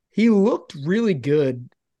looked really good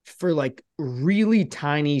for really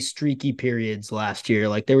tiny streaky periods last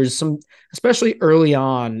year. There was some, especially early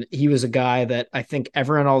on, he was a guy that I think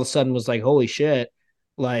everyone all of a sudden was like, holy shit,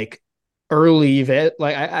 early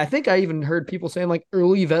I think I even heard people saying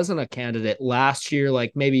early Vezina candidate last year.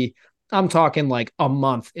 Maybe I'm talking a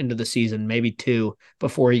month into the season, maybe 2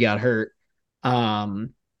 before he got hurt.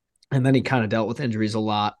 And then he kind of dealt with injuries a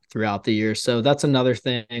lot throughout the year. So that's another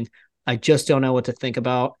thing. I just don't know what to think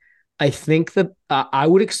about. I think that I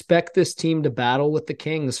would expect this team to battle with the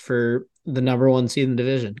Kings for the number 1 seed in the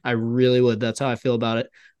division. I really would. That's how I feel about it.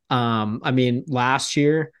 I mean, last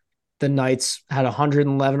year, the Knights had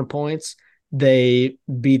 111 points. They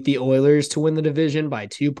beat the Oilers to win the division by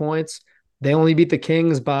 2 points. They only beat the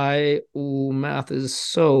Kings by, math is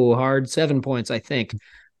so hard, 7 points, I think.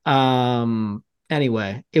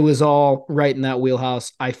 Anyway, it was all right in that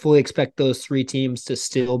wheelhouse. I fully expect those 3 teams to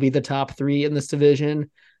still be the top 3 in this division.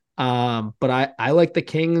 But I like the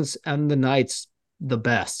Kings and the Knights the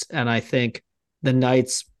best. And I think the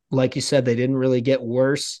Knights, like you said, they didn't really get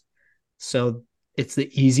worse. So it's the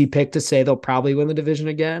easy pick to say they'll probably win the division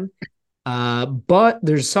again. But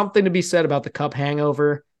there's something to be said about the Cup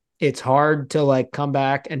hangover. It's hard to come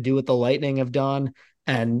back and do what the Lightning have done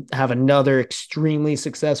and have another extremely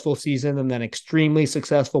successful season and then extremely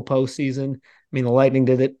successful postseason. I mean, the Lightning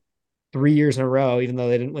did it 3 years in a row, even though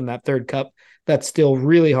they didn't win that third cup. That's still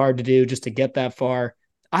really hard to do just to get that far.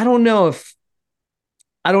 I don't know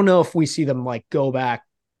if we see them go back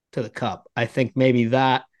to the Cup. I think maybe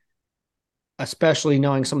that, especially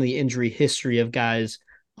knowing some of the injury history of guys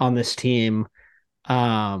on this team,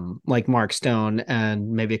 like Mark Stone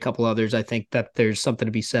and maybe a couple others, I think that there's something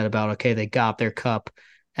to be said about, okay, they got their cup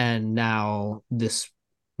and now this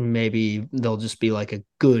maybe they'll just be like a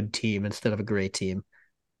good team instead of a great team.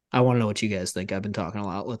 I want to know what you guys think. I've been talking a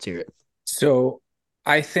lot. Let's hear it. So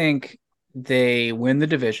I think they win the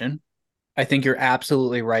division. I think you're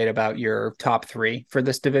absolutely right about your top three for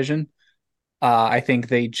this division. I think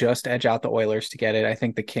they just edge out the Oilers to get it. I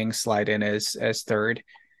think the Kings slide in as third.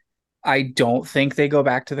 I don't think they go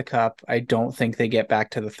back to the cup. I don't think they get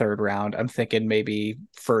back to the third round. I'm thinking maybe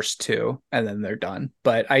first two and then they're done.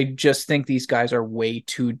 But I just think these guys are way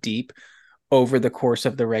too deep over the course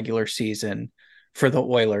of the regular season for the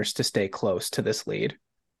Oilers to stay close to this lead.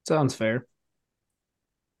 Sounds fair.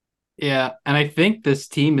 Yeah, and I think this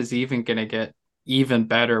team is even going to get even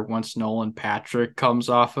better once Nolan Patrick comes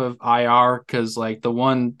off of IR, because like the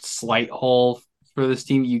one slight hole for this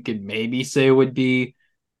team you could maybe say would be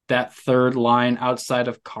that third line outside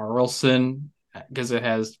of Carlson, because it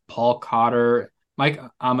has Paul Cotter. Mike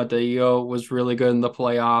Amadeo was really good in the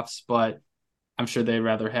playoffs, but I'm sure they'd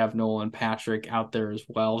rather have Nolan Patrick out there as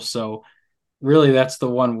well. So really that's the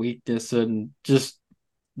one weakness. And just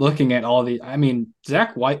looking at all the, I mean,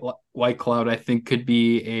 Zach Whitecloud, I think could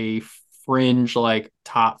be a fringe like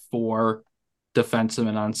top four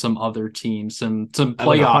defenseman on some other teams, some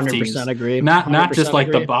playoff teams. Agree. Not just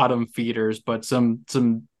like the bottom feeders, but some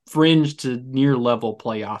fringe to near level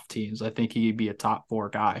playoff teams. I think he'd be a top four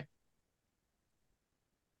guy.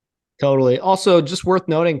 Totally. Also, just worth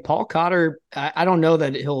noting, Paul Cotter, I don't know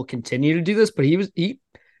that he'll continue to do this, but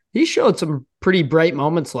he showed some pretty bright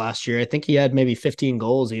moments last year. I think he had maybe 15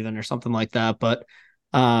 goals even or something like that. But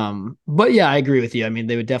yeah, I agree with you. I mean,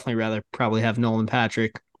 they would definitely rather probably have Nolan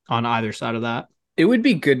Patrick on either side of that. It would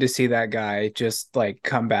be good to see that guy just like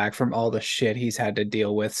come back from all the shit he's had to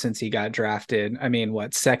deal with since he got drafted. I mean,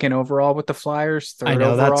 what, second overall with the Flyers? Third I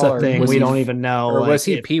know overall, that's a thing we don't even know. Or was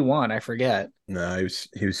he P1? I forget. No,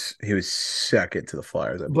 he was second to the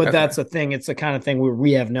Flyers. But that's the thing. It's the kind of thing where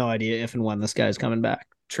we have no idea if and when this guy's coming back.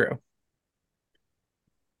 True.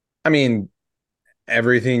 I mean,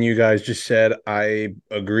 everything you guys just said, I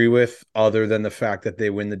agree with, other than the fact that they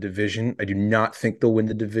win the division. I do not think they'll win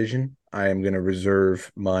the division. I am going to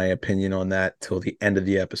reserve my opinion on that till the end of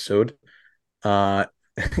the episode. Until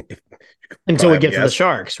we get to the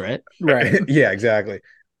Sharks, right? Right. Yeah, exactly.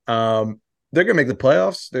 They're going to make the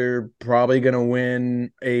playoffs. They're probably going to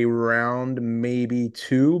win a round, maybe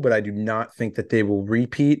two, but I do not think that they will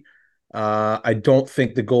repeat. I don't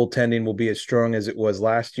think the goaltending will be as strong as it was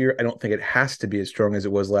last year. I don't think it has to be as strong as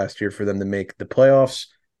it was last year for them to make the playoffs.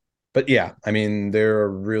 But yeah, I mean, they're a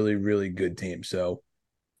really, really good team. So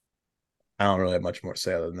I don't really have much more to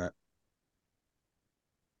say other than that.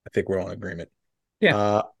 I think we're all in agreement.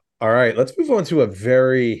 Yeah. All right, let's move on to a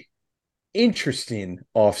very interesting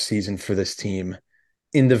offseason for this team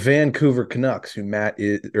in the Vancouver Canucks, who Mac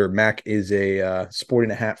is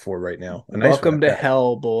sporting a hat for right now. Welcome to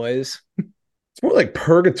hell, boys. It's more like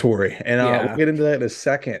purgatory, and we'll get into that in a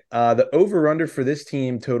second. The over-under for this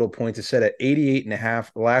team total points is set at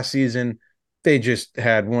 88.5. Last season, they just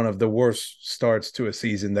had one of the worst starts to a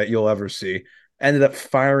season that you'll ever see. Ended up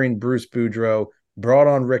firing Bruce Boudreau, brought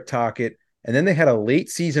on Rick Tocchet, and then they had a late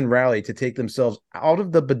season rally to take themselves out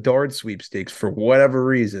of the Bedard sweepstakes for whatever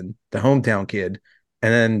reason, the hometown kid.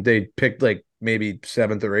 And then they picked like maybe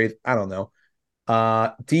 7th or 8th. I don't know.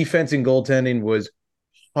 Defense and goaltending was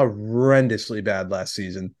horrendously bad last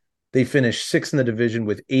season. They finished 6th in the division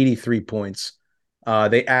with 83 points.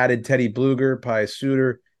 They added Teddy Bluger, Pius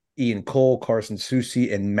Suter, Ian Cole, Carson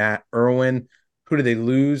Soucy, and Matt Irwin. Who did they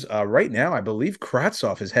lose? Right now, I believe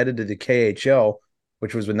Kravtsov is headed to the KHL,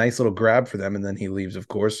 which was a nice little grab for them, and then he leaves, of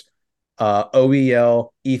course. OEL,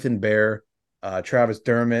 Ethan Bear, Travis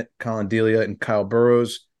Dermott, Colin Delia, and Kyle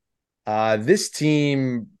Burrows. This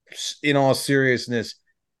team, in all seriousness,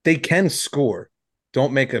 they can score.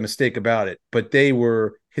 Don't make a mistake about it. But they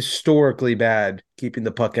were historically bad keeping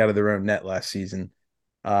the puck out of their own net last season.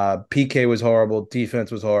 PK was horrible.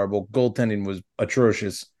 Defense was horrible. Goaltending was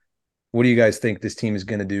atrocious. What do you guys think this team is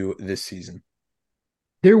going to do this season?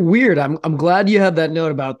 They're weird. I'm glad you had that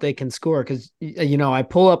note about they can score, because I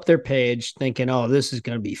pull up their page thinking, oh, this is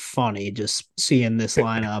going to be funny just seeing this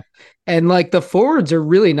lineup. And like the forwards are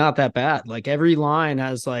really not that bad. Like every line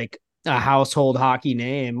has like a household hockey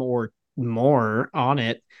name or more on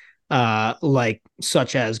it. Like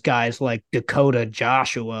such as guys like Dakota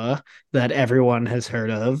Joshua that everyone has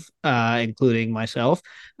heard of, including myself.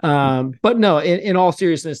 But no, in all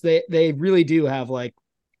seriousness, they really do have like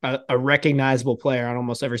a recognizable player on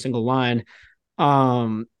almost every single line.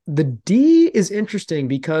 The D is interesting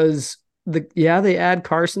because they add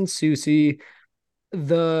Carson Soucy.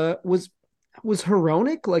 Was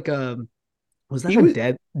Hronek like a Was that He a was-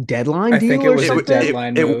 deadline I deal think it or was a something?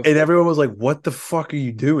 deadline move. and everyone was like, "What the fuck are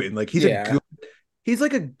you doing?" Like Yeah. he's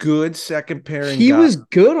like a good second pairing He guy. was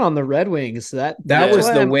good on the Red Wings. That That's was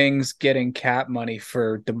why the I'm- Wings getting cap money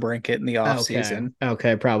for DeBrincat in the offseason.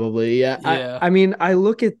 Okay, probably. Yeah. Yeah. I mean, I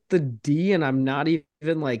look at the D and I'm not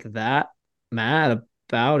even like that mad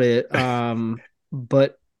about it.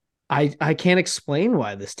 But I can't explain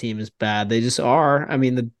why this team is bad. They just are. I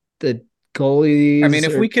mean, the goalies. I mean,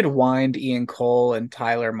 if are- we could wind Ian Cole and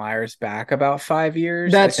Tyler Myers back about 5 years,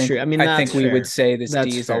 That's I think, true. I mean, I that's think we fair. would say this That's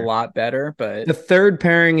D is a fair. lot better, but the third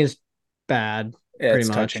pairing is bad. it's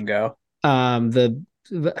much. touch and go. I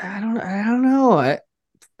don't know. I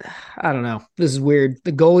don't know. This is weird.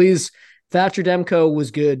 The goalies, Thatcher Demko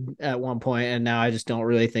was good at one point, and now I just don't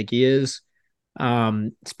really think he is.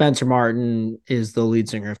 Spencer Martin is the lead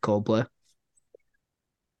singer of Coldplay.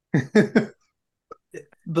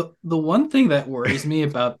 The one thing that worries me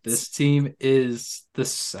about this team is the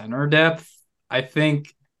center depth. I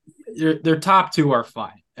think their top two are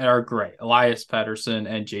fine and are great. Elias Pettersson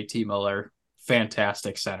and JT Miller,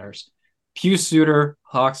 fantastic centers. Pew Suter,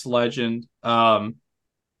 Hawks legend. I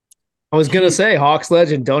was gonna say Hawks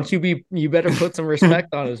legend. You better put some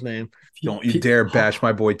respect on his name. Don't you dare bash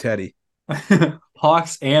my boy Teddy.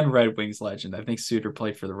 Hawks and Red Wings legend. I think Suter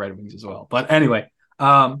played for the Red Wings as well. But anyway,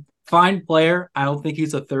 fine player. I don't think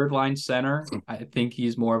he's a third line center. I think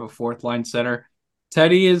he's more of a fourth line center.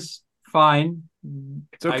 Teddy is fine.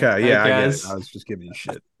 It's okay. I I get guess. it. I was just giving you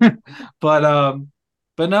shit. But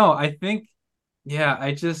no, I think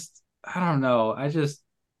I don't know.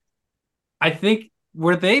 I think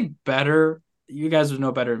were they better? You guys would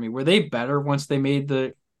know better than me. Were they better once they made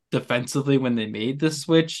the defensively when they made the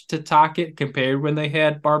switch to Tocchet compared when they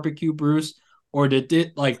had Barbecue Bruce, or did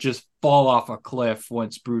it like just fall off a cliff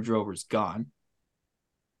once Boudreaux was gone?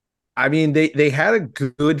 I mean, they had a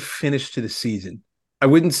good finish to the season. I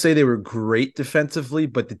wouldn't say they were great defensively,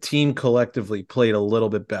 but the team collectively played a little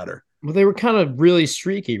bit better. Well, they were kind of really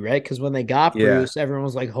streaky, right? Because when they got Yeah. Bruce, everyone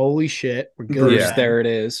was like, "Holy shit, we're good." Bruce, Yeah. there it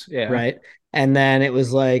is. Yeah. Right. And then it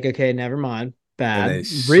was like, okay, never mind. Bad. And they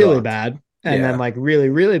Really sucked. bad. And Yeah. then like really,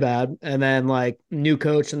 really bad. And then like new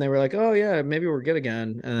coach, and they were like, oh yeah, maybe we're good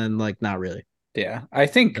again. And then like not really. Yeah. I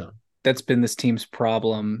think No. that's been this team's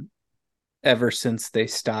problem ever since they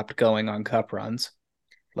stopped going on cup runs.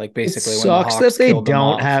 Like basically it when the sucks Hawks that they killed them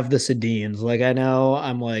don't off. have the Sedins. Like I know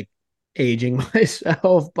I'm like aging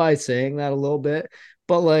myself by saying that a little bit,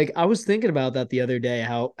 but like I was thinking about that the other day,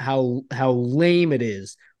 how lame it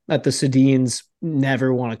is that the Sedins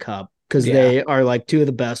never won a cup because Yeah. they are like two of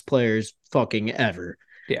the best players fucking ever.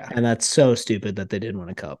 Yeah. And that's so stupid that they didn't win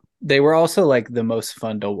a cup. They were also like the most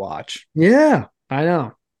fun to watch. Yeah, I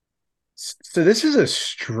know. So this is a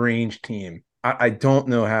strange team. I don't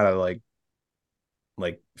know how to like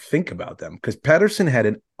think about them because Pettersson had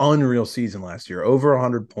an unreal season last year, over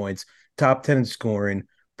 100 points, top 10 in scoring,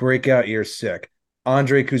 breakout year, sick.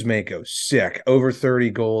 Andrei Kuzmenko, sick, over 30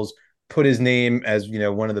 goals, put his name as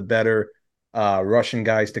one of the better Russian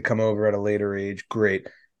guys to come over at a later age. Great.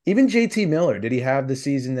 Even JT Miller, did he have the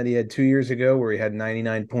season that he had 2 years ago where he had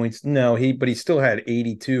 99 points? No, but he still had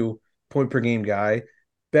 82 point per game guy.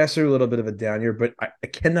 Besser, a little bit of a down year, but I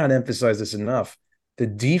cannot emphasize this enough. The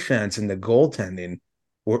defense and the goaltending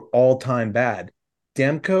were all-time bad.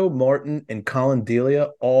 Demko, Martin, and Colin Delia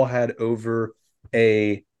all had over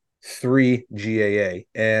a 3 GAA,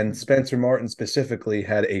 and Spencer Martin specifically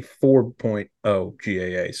had a 4.0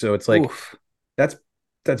 GAA. So it's like Oof.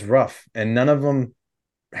 that's rough, and none of them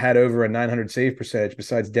had over a 900 save percentage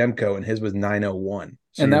besides Demko, and his was 901.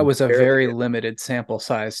 So And that you're was a barely very getting- limited sample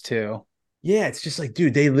size too. Yeah, it's just like,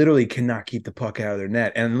 dude, they literally cannot keep the puck out of their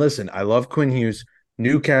net. And listen, I love Quinn Hughes,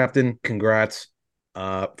 new captain. Congrats.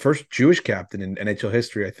 First Jewish captain in NHL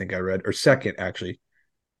history, I think I read, or second, actually.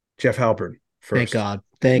 Jeff Halpern, first. Thank God.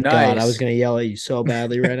 Thank Nice. God. I was going to yell at you so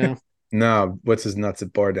badly right now. No, what's his nuts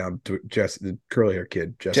at bar down? Jesse, the curly hair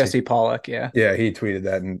kid. Jesse Pollock, yeah. Yeah, he tweeted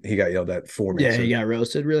that and he got yelled at for me. Yeah, So, he got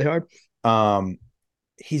roasted really hard.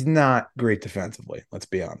 he's not great defensively. Let's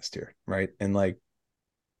be honest here, right? And like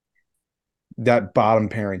that bottom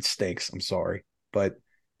pairing stinks. I'm sorry, but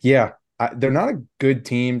yeah, they're not a good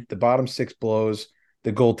team. The bottom six blows.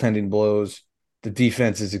 The goaltending blows. The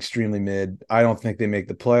defense is extremely mid. I don't think they make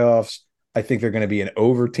the playoffs. I think they're going to be an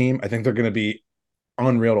over team. I think they're going to be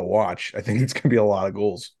unreal to watch. I think it's going to be a lot of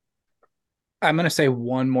goals. I'm going to say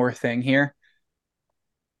one more thing here.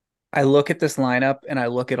 I look at this lineup and I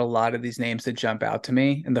look at a lot of these names that jump out to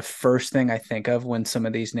me. And the first thing I think of when some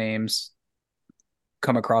of these names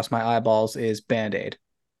come across my eyeballs is Band-Aid.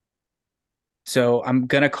 So I'm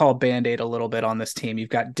going to call Band-Aid a little bit on this team. You've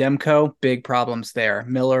got Demko, big problems there.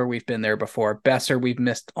 Miller, we've been there before. Besser, we've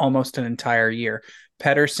missed almost an entire year.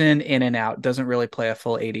 Pedersen, in and out, doesn't really play a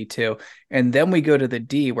full 82. And then we go to the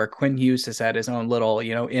D where Quinn Hughes has had his own little,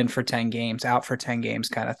 in for 10 games, out for 10 games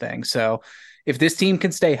kind of thing. So if this team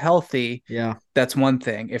can stay healthy, Yeah. that's one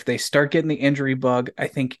thing. If they start getting the injury bug, I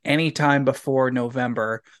think anytime before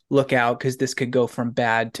November, look out because this could go from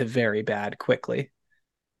bad to very bad quickly.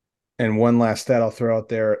 And one last stat I'll throw out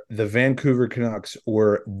there. The Vancouver Canucks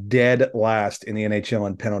were dead last in the NHL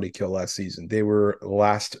in penalty kill last season. They were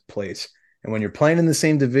last place. And when you're playing in the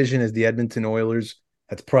same division as the Edmonton Oilers,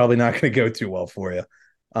 that's probably not going to go too well for you.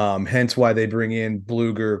 Hence why they bring in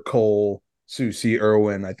Bluger, Cole, Soucy,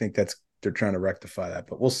 Irwin. I think they're trying to rectify that,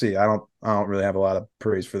 but we'll see. I don't really have a lot of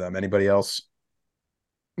praise for them. Anybody else?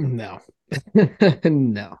 No.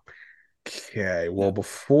 No. Okay, well,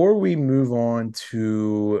 before we move on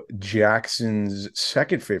to Jackson's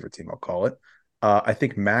second favorite team, I'll call it, I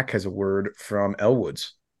think Mac has a word from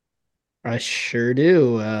Elwoods. I sure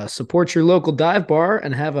do. Support your local dive bar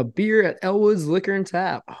and have a beer at Elwood's Liquor and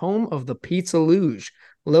Tap, home of the Pizza Luge,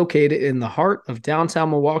 located in the heart of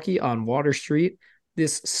downtown Milwaukee on Water Street.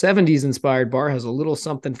 This 70s inspired bar has a little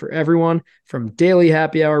something for everyone, from daily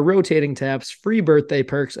happy hour, rotating taps, free birthday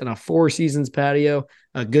perks, and a Four Seasons patio.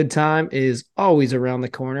 A good time is always around the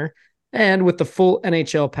corner. And with the full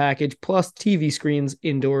NHL package plus TV screens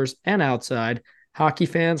indoors and outside, hockey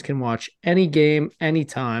fans can watch any game,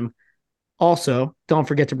 anytime. Also, don't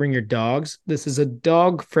forget to bring your dogs. This is a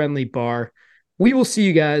dog-friendly bar. We will see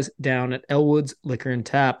you guys down at Elwood's Liquor and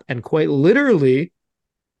Tap. And quite literally,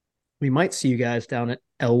 we might see you guys down at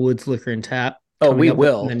Elwood's Liquor and Tap. Oh, we up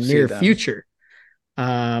will in the see near them. future.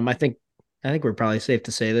 I think we're probably safe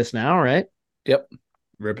to say this now, right? Yep.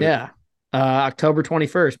 Rip it. Yeah. October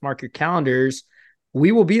 21st. Mark your calendars.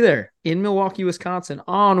 We will be there in Milwaukee, Wisconsin,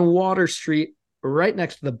 on Water Street, right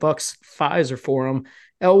next to the Bucks Pfizer Forum.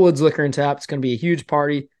 Elwood's Liquor and Tap. It's going to be a huge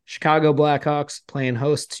party. Chicago Blackhawks playing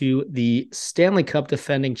host to the Stanley Cup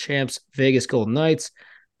defending champs, Vegas Golden Knights.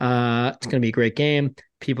 It's going to be a great game.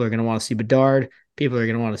 People are going to want to see Bedard. People are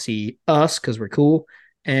going to want to see us because we're cool.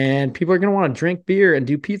 And people are going to want to drink beer and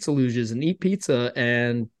do pizza luges and eat pizza.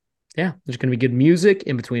 And yeah, there's going to be good music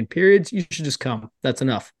in between periods. You should just come. That's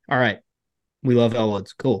enough. All right. We love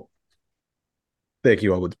Elwoods. Cool. Thank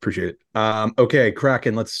you. I would appreciate it. Okay,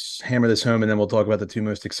 Kraken, let's hammer this home, and then we'll talk about the two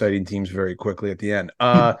most exciting teams very quickly at the end.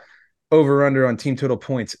 Over under on team total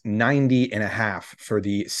points, 90.5 for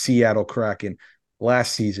the Seattle Kraken.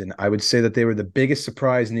 Last season, I would say that they were the biggest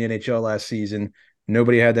surprise in the NHL last season.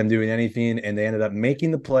 Nobody had them doing anything, and they ended up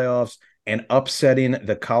making the playoffs and upsetting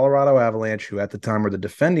the Colorado Avalanche, who at the time were the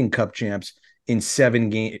defending Cup champs, in 7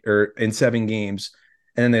 games.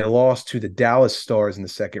 And then they lost to the Dallas Stars in the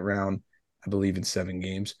second round, I believe, in 7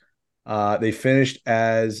 games. They finished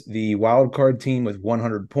as the wild card team with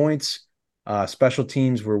 100 points. Special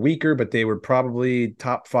teams were weaker, but they were probably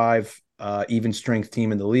top 5 even strength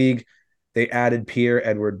team in the league. They added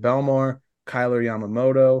Pierre-Edouard Bellemare, Kyler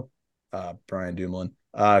Yamamoto, Brian Dumoulin,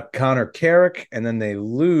 Connor Carrick, and then they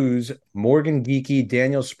lose Morgan Geekie,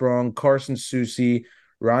 Daniel Sprong, Carson Soucy,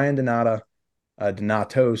 Ryan Donato,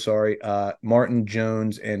 Martin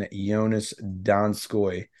Jones, and Jonas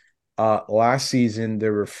Donskoy. Last season,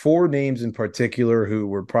 there were 4 names in particular who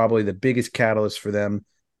were probably the biggest catalyst for them,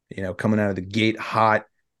 coming out of the gate hot.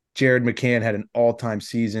 Jared McCann had an all-time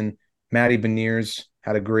season. Matty Beniers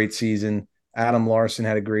had a great season. Adam Larson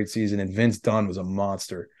had a great season, and Vince Dunn was a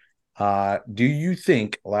monster. Do you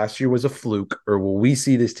think last year was a fluke, or will we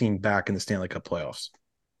see this team back in the Stanley Cup playoffs?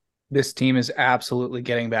 This team is absolutely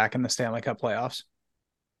getting back in the Stanley Cup playoffs.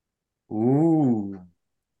 Ooh.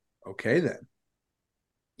 Okay, then.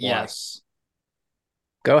 Yes.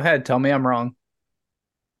 Go ahead. Tell me I'm wrong.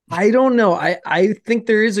 I don't know. I think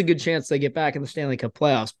there is a good chance they get back in the Stanley Cup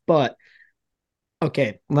playoffs, but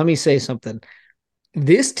okay, let me say something.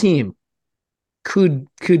 This team could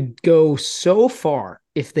go so far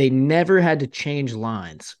if they never had to change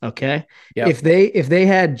lines. Okay. Yep. If they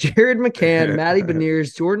had Jared McCann, Matty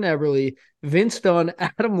Beniers, Jordan Eberle, Vince Dunn,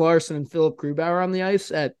 Adam Larson, and Philip Grubauer on the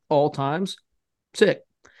ice at all times, sick.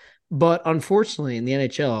 But unfortunately, in the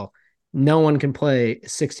NHL, no one can play a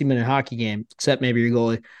 60-minute hockey game except maybe your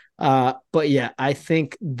goalie. But yeah, I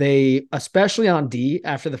think they, especially on D,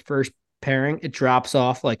 after the first pairing, it drops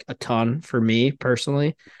off like a ton for me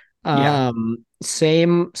personally. Yeah.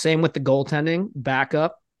 Same with the goaltending.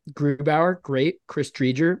 Backup, Grubauer, great. Chris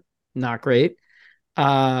Driedger, not great.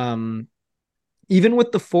 Even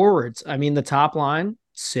with the forwards, I mean, the top line,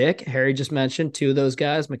 sick. Harry just mentioned 2 of those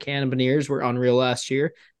guys, McCann and Beniers, were unreal last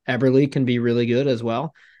year. Eberle can be really good as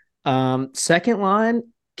well. Second line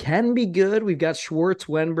can be good. We've got Schwartz,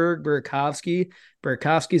 Wenberg, Burakovsky.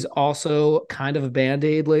 Burakovsky's also kind of a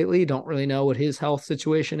band-aid lately. Don't really know what his health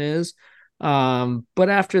situation is. But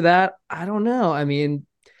after that, I don't know. I mean,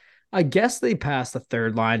 I guess they passed the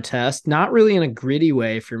third line test, not really in a gritty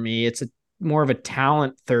way for me. It's more of a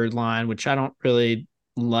talent third line, which I don't really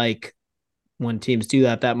like when teams do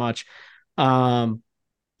that much.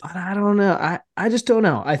 But I don't know. I just don't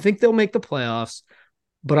know. I think they'll make the playoffs,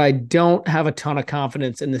 but I don't have a ton of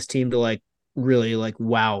confidence in this team to like really like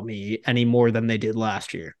wow me any more than they did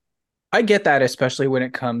last year. I get that, especially when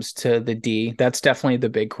it comes to the D. That's definitely the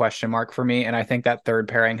big question mark for me. And I think that third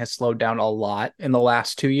pairing has slowed down a lot in the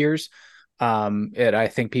last 2 years. I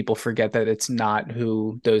think people forget that it's not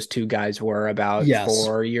who those two guys were about Yes.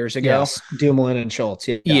 4 years ago. Yes, Dumoulin and Schultz.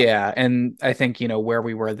 Yeah, and I think where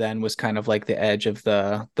we were then was kind of like the edge of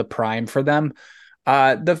the prime for them.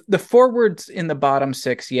 The forwards in the bottom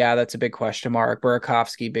six, yeah, that's a big question mark.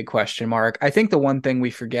 Burakovsky, big question mark. I think the one thing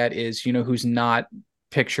we forget is who's not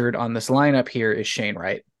pictured on this lineup here is Shane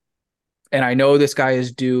Wright. And I know this guy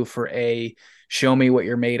is due for a show me what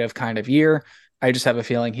you're made of kind of year. I just have a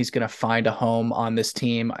feeling he's going to find a home on this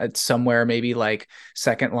team at somewhere maybe like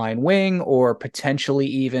second line wing or potentially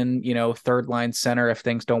even, third line center if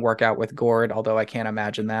things don't work out with Gord, although I can't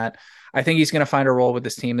imagine that. I think he's going to find a role with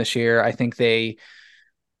this team this year. I think they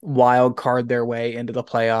wild card their way into the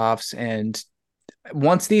playoffs. And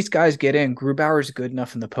once these guys get in, Grubauer is good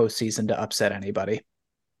enough in the postseason to upset anybody.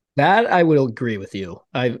 That I will agree with you.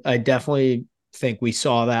 I definitely think we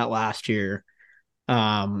saw that last year.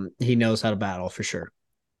 He knows how to battle for sure.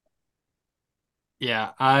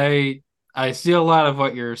 Yeah, I see a lot of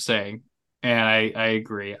what you're saying, and I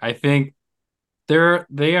agree. I think they're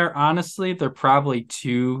probably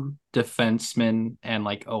two defensemen and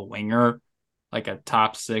like a winger, like a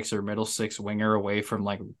top six or middle six winger away from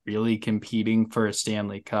like really competing for a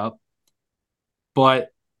Stanley Cup. But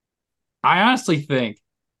I honestly think,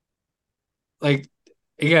 like,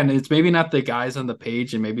 again, it's maybe not the guys on the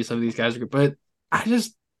page, and maybe some of these guys are good, but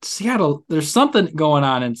Seattle, there's something going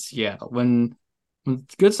on in Seattle. When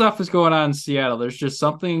good stuff is going on in Seattle, there's just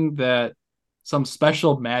some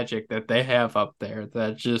special magic that they have up there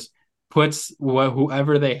that just puts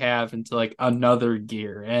whoever they have into like another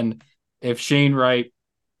gear. And if Shane Wright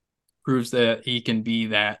proves that he can be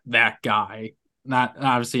that guy, not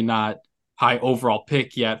obviously not high overall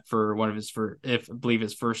pick yet for one of his I believe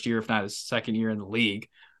his first year, if not his second year in the league,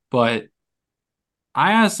 but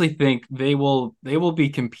I honestly think they will be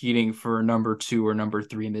competing for number 2 or number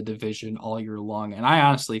 3 in the division all year long. And I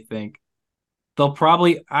honestly think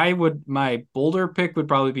my bolder pick would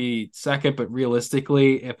probably be second, but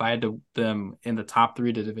realistically, if I had them in the top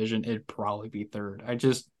 3 of the division, it'd probably be third. I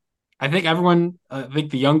think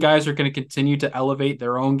the young guys are going to continue to elevate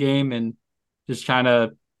their own game and just kind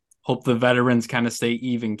of hope the veterans kind of stay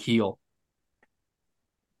even keel.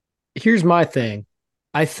 Here's my thing.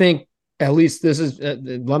 I think at least this is,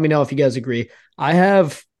 let me know if you guys agree. I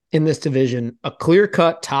have in this division a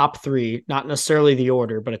clear-cut top 3, not necessarily the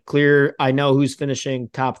order, but I know who's finishing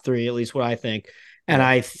top 3, at least what I think. And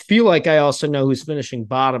I feel like I also know who's finishing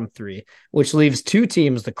bottom 3, which leaves 2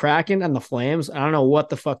 teams, the Kraken and the Flames. I don't know what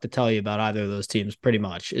the fuck to tell you about either of those teams, pretty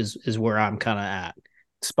much, is where I'm kind of at.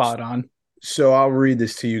 Spot on. So I'll read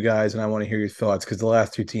this to you guys, and I want to hear your thoughts because the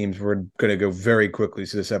last 2 teams we're going to go very quickly,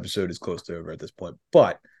 so this episode is close to over at this point.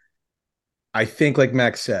 But I think, like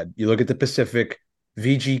Max said, you look at the Pacific,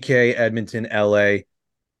 VGK, Edmonton, LA,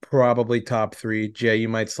 probably top 3. Jay, you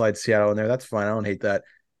might slide Seattle in there. That's fine. I don't hate that.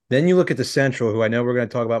 Then you look at the Central, who I know we're going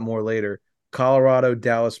to talk about more later. Colorado,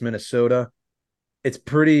 Dallas, Minnesota.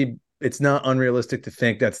 It's not unrealistic to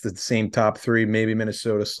think that's the same top 3. Maybe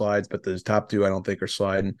Minnesota slides, but those top 2 I don't think are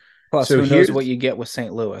sliding. Plus, who knows what you get with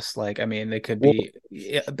St. Louis? Like, I mean, they could be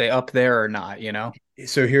they up there or not,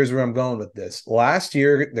 So here's where I'm going with this. Last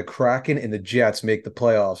year, the Kraken and the Jets make the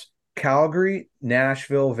playoffs. Calgary,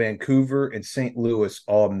 Nashville, Vancouver, and St. Louis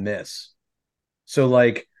all miss. So,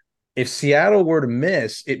 like, if Seattle were to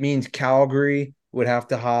miss, it means Calgary would have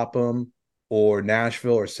to hop them, or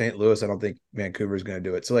Nashville or St. Louis. I don't think Vancouver is going to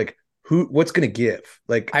do it. So, like, what's going to give?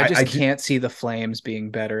 Like, I can't see the Flames being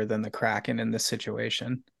better than the Kraken in this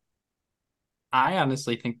situation. I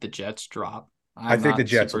honestly think the Jets drop. I think the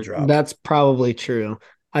Jets will drop. That's probably true.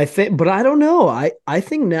 I think, but I don't know. I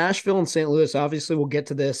think Nashville and St. Louis, obviously we'll get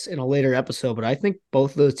to this in a later episode, but I think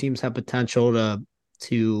both of those teams have potential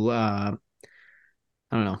to I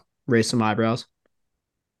don't know, raise some eyebrows.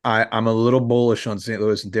 I'm a little bullish on St.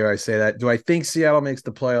 Louis, and dare I say that. Do I think Seattle makes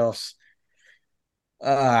the playoffs?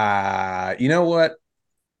 You know what?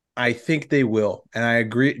 I think they will. And I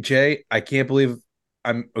agree, Jay, I can't believe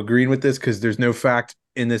I'm agreeing with this because there's no fact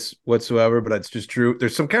in this whatsoever, but it's just true.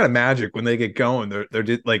 There's some kind of magic when they get going. They're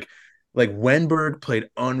just like Wenberg played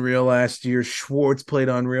unreal last year. Schwartz played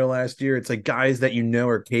unreal last year. It's like guys that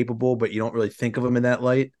are capable, but you don't really think of them in that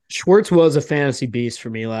light. Schwartz was a fantasy beast for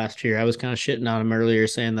me last year. I was kind of shitting on him earlier,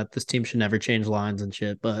 saying that this team should never change lines and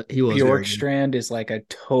shit, but he was. Bjorkstrand is like a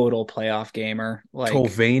total playoff gamer. Like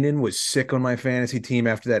Tolvanen was sick on my fantasy team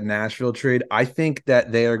after that Nashville trade. I think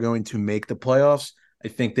that they are going to make the playoffs. I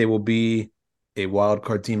think they will be a wild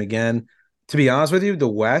card team again. To be honest with you, the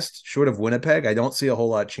West, short of Winnipeg, I don't see a whole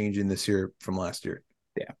lot changing this year from last year.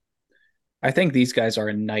 Yeah. I think these guys are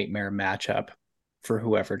a nightmare matchup for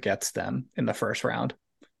whoever gets them in the first round.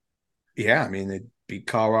 Yeah, I mean, they beat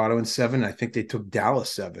Colorado in 7. I think they took Dallas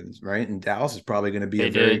 7, right? And Dallas is probably going to be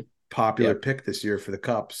very popular pick this year for the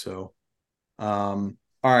Cup. So, all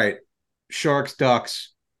right, Sharks,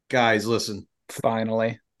 Ducks. Guys, listen.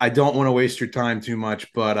 Finally. I don't want to waste your time too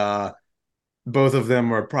much, but both of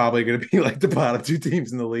them are probably going to be like the bottom 2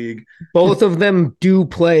 teams in the league. Both of them do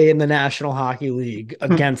play in the National Hockey League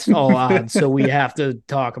against all odds, so we have to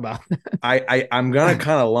talk about that. I'm going to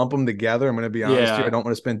kind of lump them together. I'm going to be honest here. I don't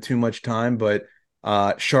want to spend too much time, but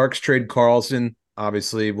Sharks trade Carlson.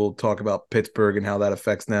 Obviously, we'll talk about Pittsburgh and how that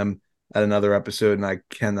affects them at another episode, and I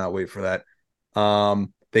cannot wait for that.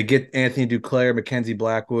 They get Anthony Duclair, Mackenzie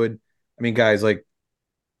Blackwood. I mean, guys, like,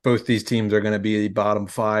 both these teams are going to be the bottom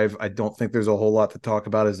 5. I don't think there's a whole lot to talk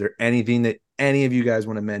about. Is there anything that any of you guys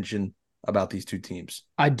want to mention about these 2 teams?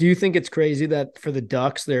 I do think it's crazy that for the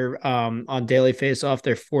Ducks, they're on Daily Faceoff,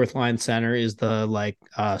 their 4th line center is the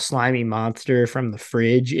slimy monster from the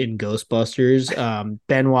fridge in Ghostbusters,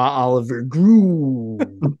 Benoit Oliver Grue.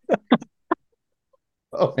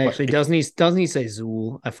 Actually, doesn't he say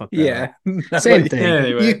Zool? I fucked that up. Same thing.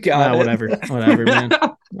 Anyway. You got it. Whatever, man.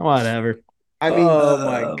 Whatever. I mean, oh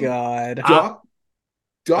my God.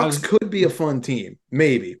 Ducks could be a fun team,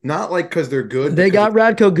 maybe not like because they're good. They got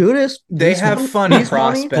Radko Gudas. They have funny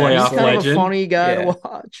prospects. He's kind of a funny guy to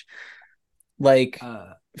watch. Like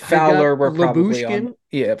Fowler, we're probably Lyubushkin. on.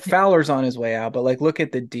 Yeah, Fowler's on his way out, but like look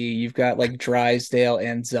at the D. You've got like Drysdale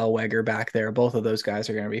and Zellweger back there. Both of those guys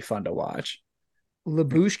are going to be fun to watch.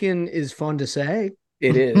 Lyubushkin is fun to say.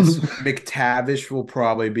 It is. McTavish will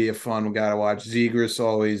probably be a fun guy to watch. Zegras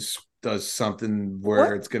always does something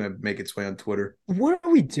where it's going to make its way on Twitter. What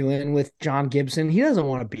are we doing with John Gibson? He doesn't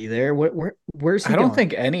want to be there. Where's he I don't going?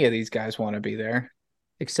 think any of these guys want to be there.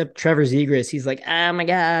 Except Trevor Zegras. He's like, oh my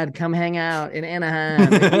God, come hang out in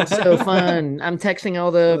Anaheim. It's so fun. I'm texting all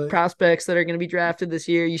the prospects that are going to be drafted this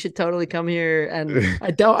year. You should totally come here. And I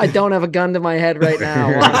don't have a gun to my head right now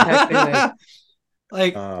while I'm texting them.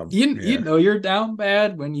 Like, you know you're down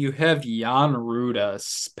bad when you have Jan Ruda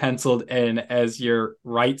penciled in as your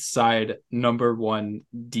right side number 1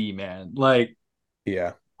 D-man. Like,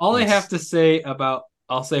 yeah. All I have to say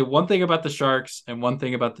I'll say one thing about the Sharks and one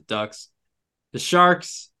thing about the Ducks. The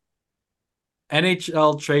Sharks,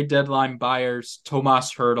 NHL trade deadline buyers,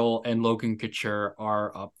 Tomas Hertl and Logan Couture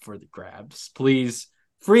are up for the grabs. Please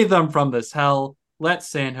free them from this hell. Let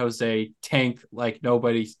San Jose tank like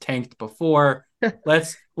nobody's tanked before.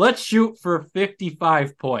 Let's shoot for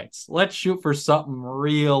 55 points. Let's shoot for something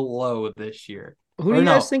real low this year. Who do you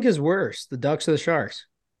guys think is worse, the Ducks or the Sharks?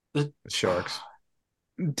 The Sharks.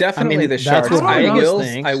 Definitely the Sharks. That's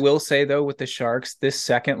what I will say though, with the Sharks, this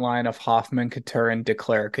second line of Hoffman, Couture, and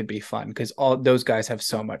Duclair could be fun because all those guys have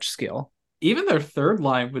so much skill. Even their third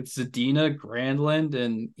line with Zadina, Granlund,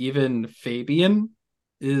 and even Fabian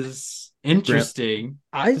is interesting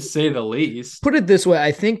to say the least. Put it this way,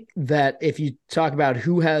 I think that if you talk about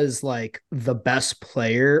who has like the best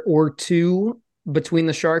player or two between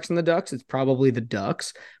the Sharks and the Ducks, it's probably the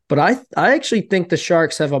Ducks. But I actually think the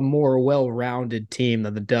Sharks have a more well-rounded team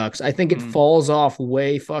than the Ducks. I think it falls off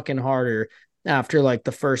way fucking harder after like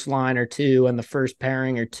the first line or two and the first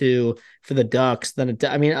pairing or two for the Ducks than it.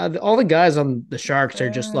 I mean, all the guys on the Sharks are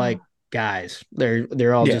just like guys.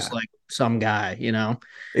 They're all just like some guy, you know.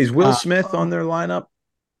 Is Will Smith on their lineup?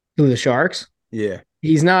 Who, the Sharks? Yeah.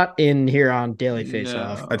 He's not in here on Daily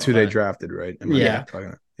Faceoff. That's who they drafted, right? Yeah.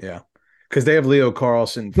 Because they have Leo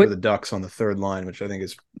Carlson for the Ducks on the third line, which I think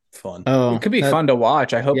is fun. Oh, it could be fun to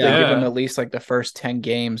watch. I hope they give him at least like the first 10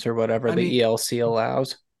 games or whatever the ELC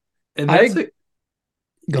allows. And that's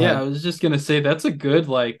I was just gonna say that's a good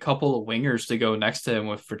like couple of wingers to go next to him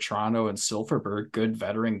with Vetrano and Silverberg, good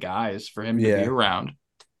veteran guys for him to be around.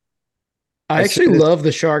 I actually love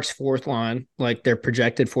the Sharks' fourth line, like their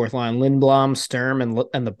projected fourth line: Lindblom, Sturm,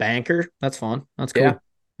 and the banker. That's fun. That's cool. Yeah.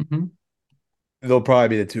 Mm-hmm. they'll probably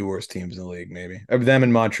be the two worst teams in the league, maybe. Them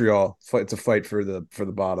and Montreal. It's a fight for the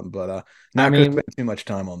bottom, but not going to spend too much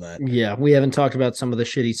time on that. Yeah, we haven't talked about some of the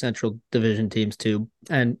shitty Central Division teams too,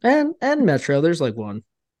 and Metro. There's like one.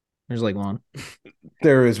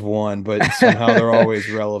 There is one, but somehow they're always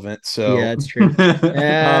relevant. So yeah, it's true.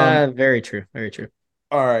 Very true. Very true.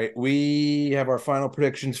 All right, we have our final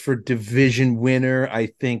predictions for division winner. I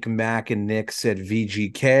think Mac and Nick said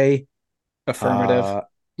VGK. Affirmative.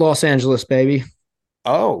 Los Angeles, baby.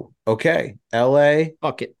 Oh, okay. LA,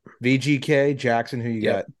 Fuck it. VGK, Jackson, who you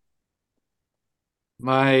got?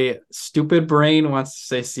 My stupid brain wants to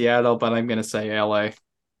say Seattle, but I'm going to say LA.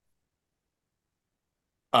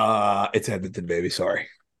 It's Edmonton, baby. Sorry.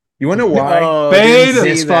 You want to know why? Fade!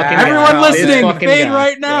 Everyone listening, fade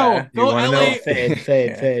right now. Yeah. Go LA.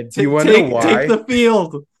 Fade. You want to know why? Take the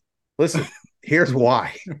field. Listen, here's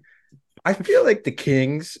why. I feel like the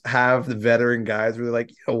Kings have the veteran guys where they're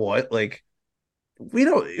like, you know what? Like, we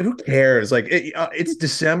don't, who cares? Like, it's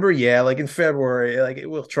December. Yeah. Like in February, like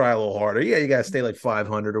we'll try a little harder. Yeah. You got to stay like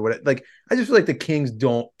 500 or whatever. Like, I just feel like the Kings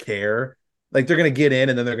don't care. Like, they're going to get in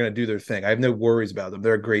and then they're going to do their thing. I have no worries about them.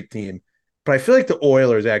 They're a great team. But I feel like the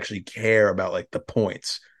Oilers actually care about like the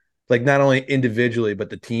points, like not only individually,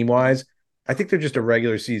 but the team wise. I think they're just a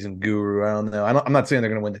regular season guru. I don't know. I'm not saying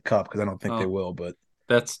they're going to win the cup because I don't think they will, but.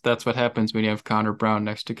 That's what happens when you have Connor Brown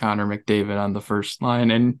next to Connor McDavid on the first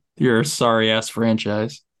line, and you're a sorry ass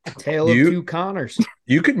franchise. Tale of two Connors.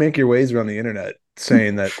 You could make your ways around the internet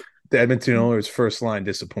saying that the Edmonton Oilers first line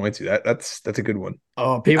disappoints you. That's a good one.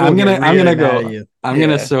 Oh, people! I'm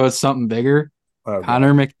gonna throw something bigger.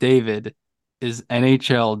 Connor McDavid is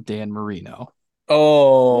NHL Dan Marino.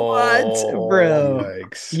 Oh, what, bro?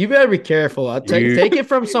 Yikes. You better be careful. Take it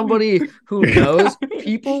from somebody who knows.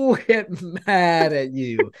 People will get mad at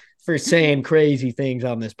you for saying crazy things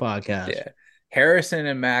on this podcast. Yeah. Harrison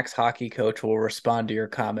and Mac's hockey coach will respond to your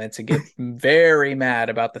comments and get very mad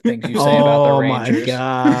about the things you say about the Rangers. Oh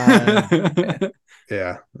my god!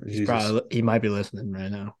 Yeah, he might be listening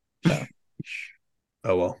right now. So.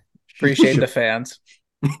 Oh well. Appreciate the fans.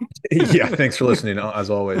 Yeah, thanks for listening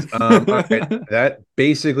as always. All right, that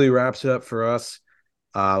basically wraps it up for us.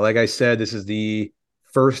 Like I said, this is the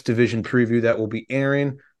first division preview that will be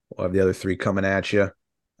airing. We'll have the other three coming at you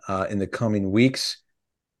in the coming weeks.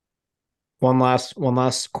 One last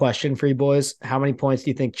question for you boys. How many points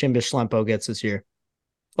do you think Chimbish Schlempo gets this year?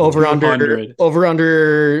 Over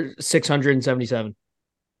under 677.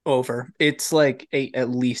 Over. It's like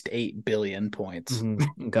at least 8 billion points.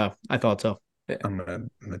 Mm-hmm. Okay, I thought so. I'm gonna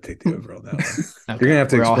take the over on that one. Okay. You're gonna have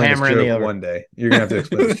to explain this joke one day. You're gonna have to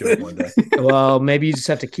explain this joke one day. Well, maybe you just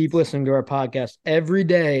have to keep listening to our podcast every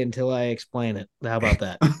day until I explain it. How about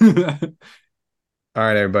that? All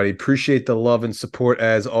right, everybody. Appreciate the love and support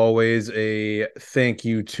as always. A thank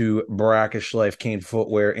you to Brackish Life, Kane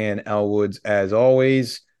Footwear, and Elwoods as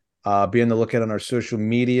always. Be on the lookout on our social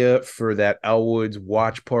media for that Elwoods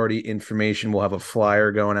watch party information. We'll have a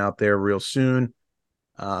flyer going out there real soon.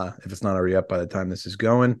 If it's not already up by the time this is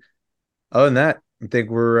going. Other than that, I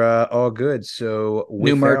think we're all good. So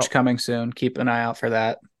new merch coming soon. Keep an eye out for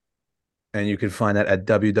that. And you can find that at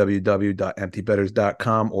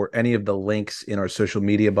www.emptybetters.com or any of the links in our social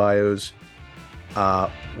media bios.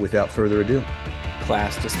 Without further ado,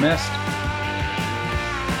 class dismissed.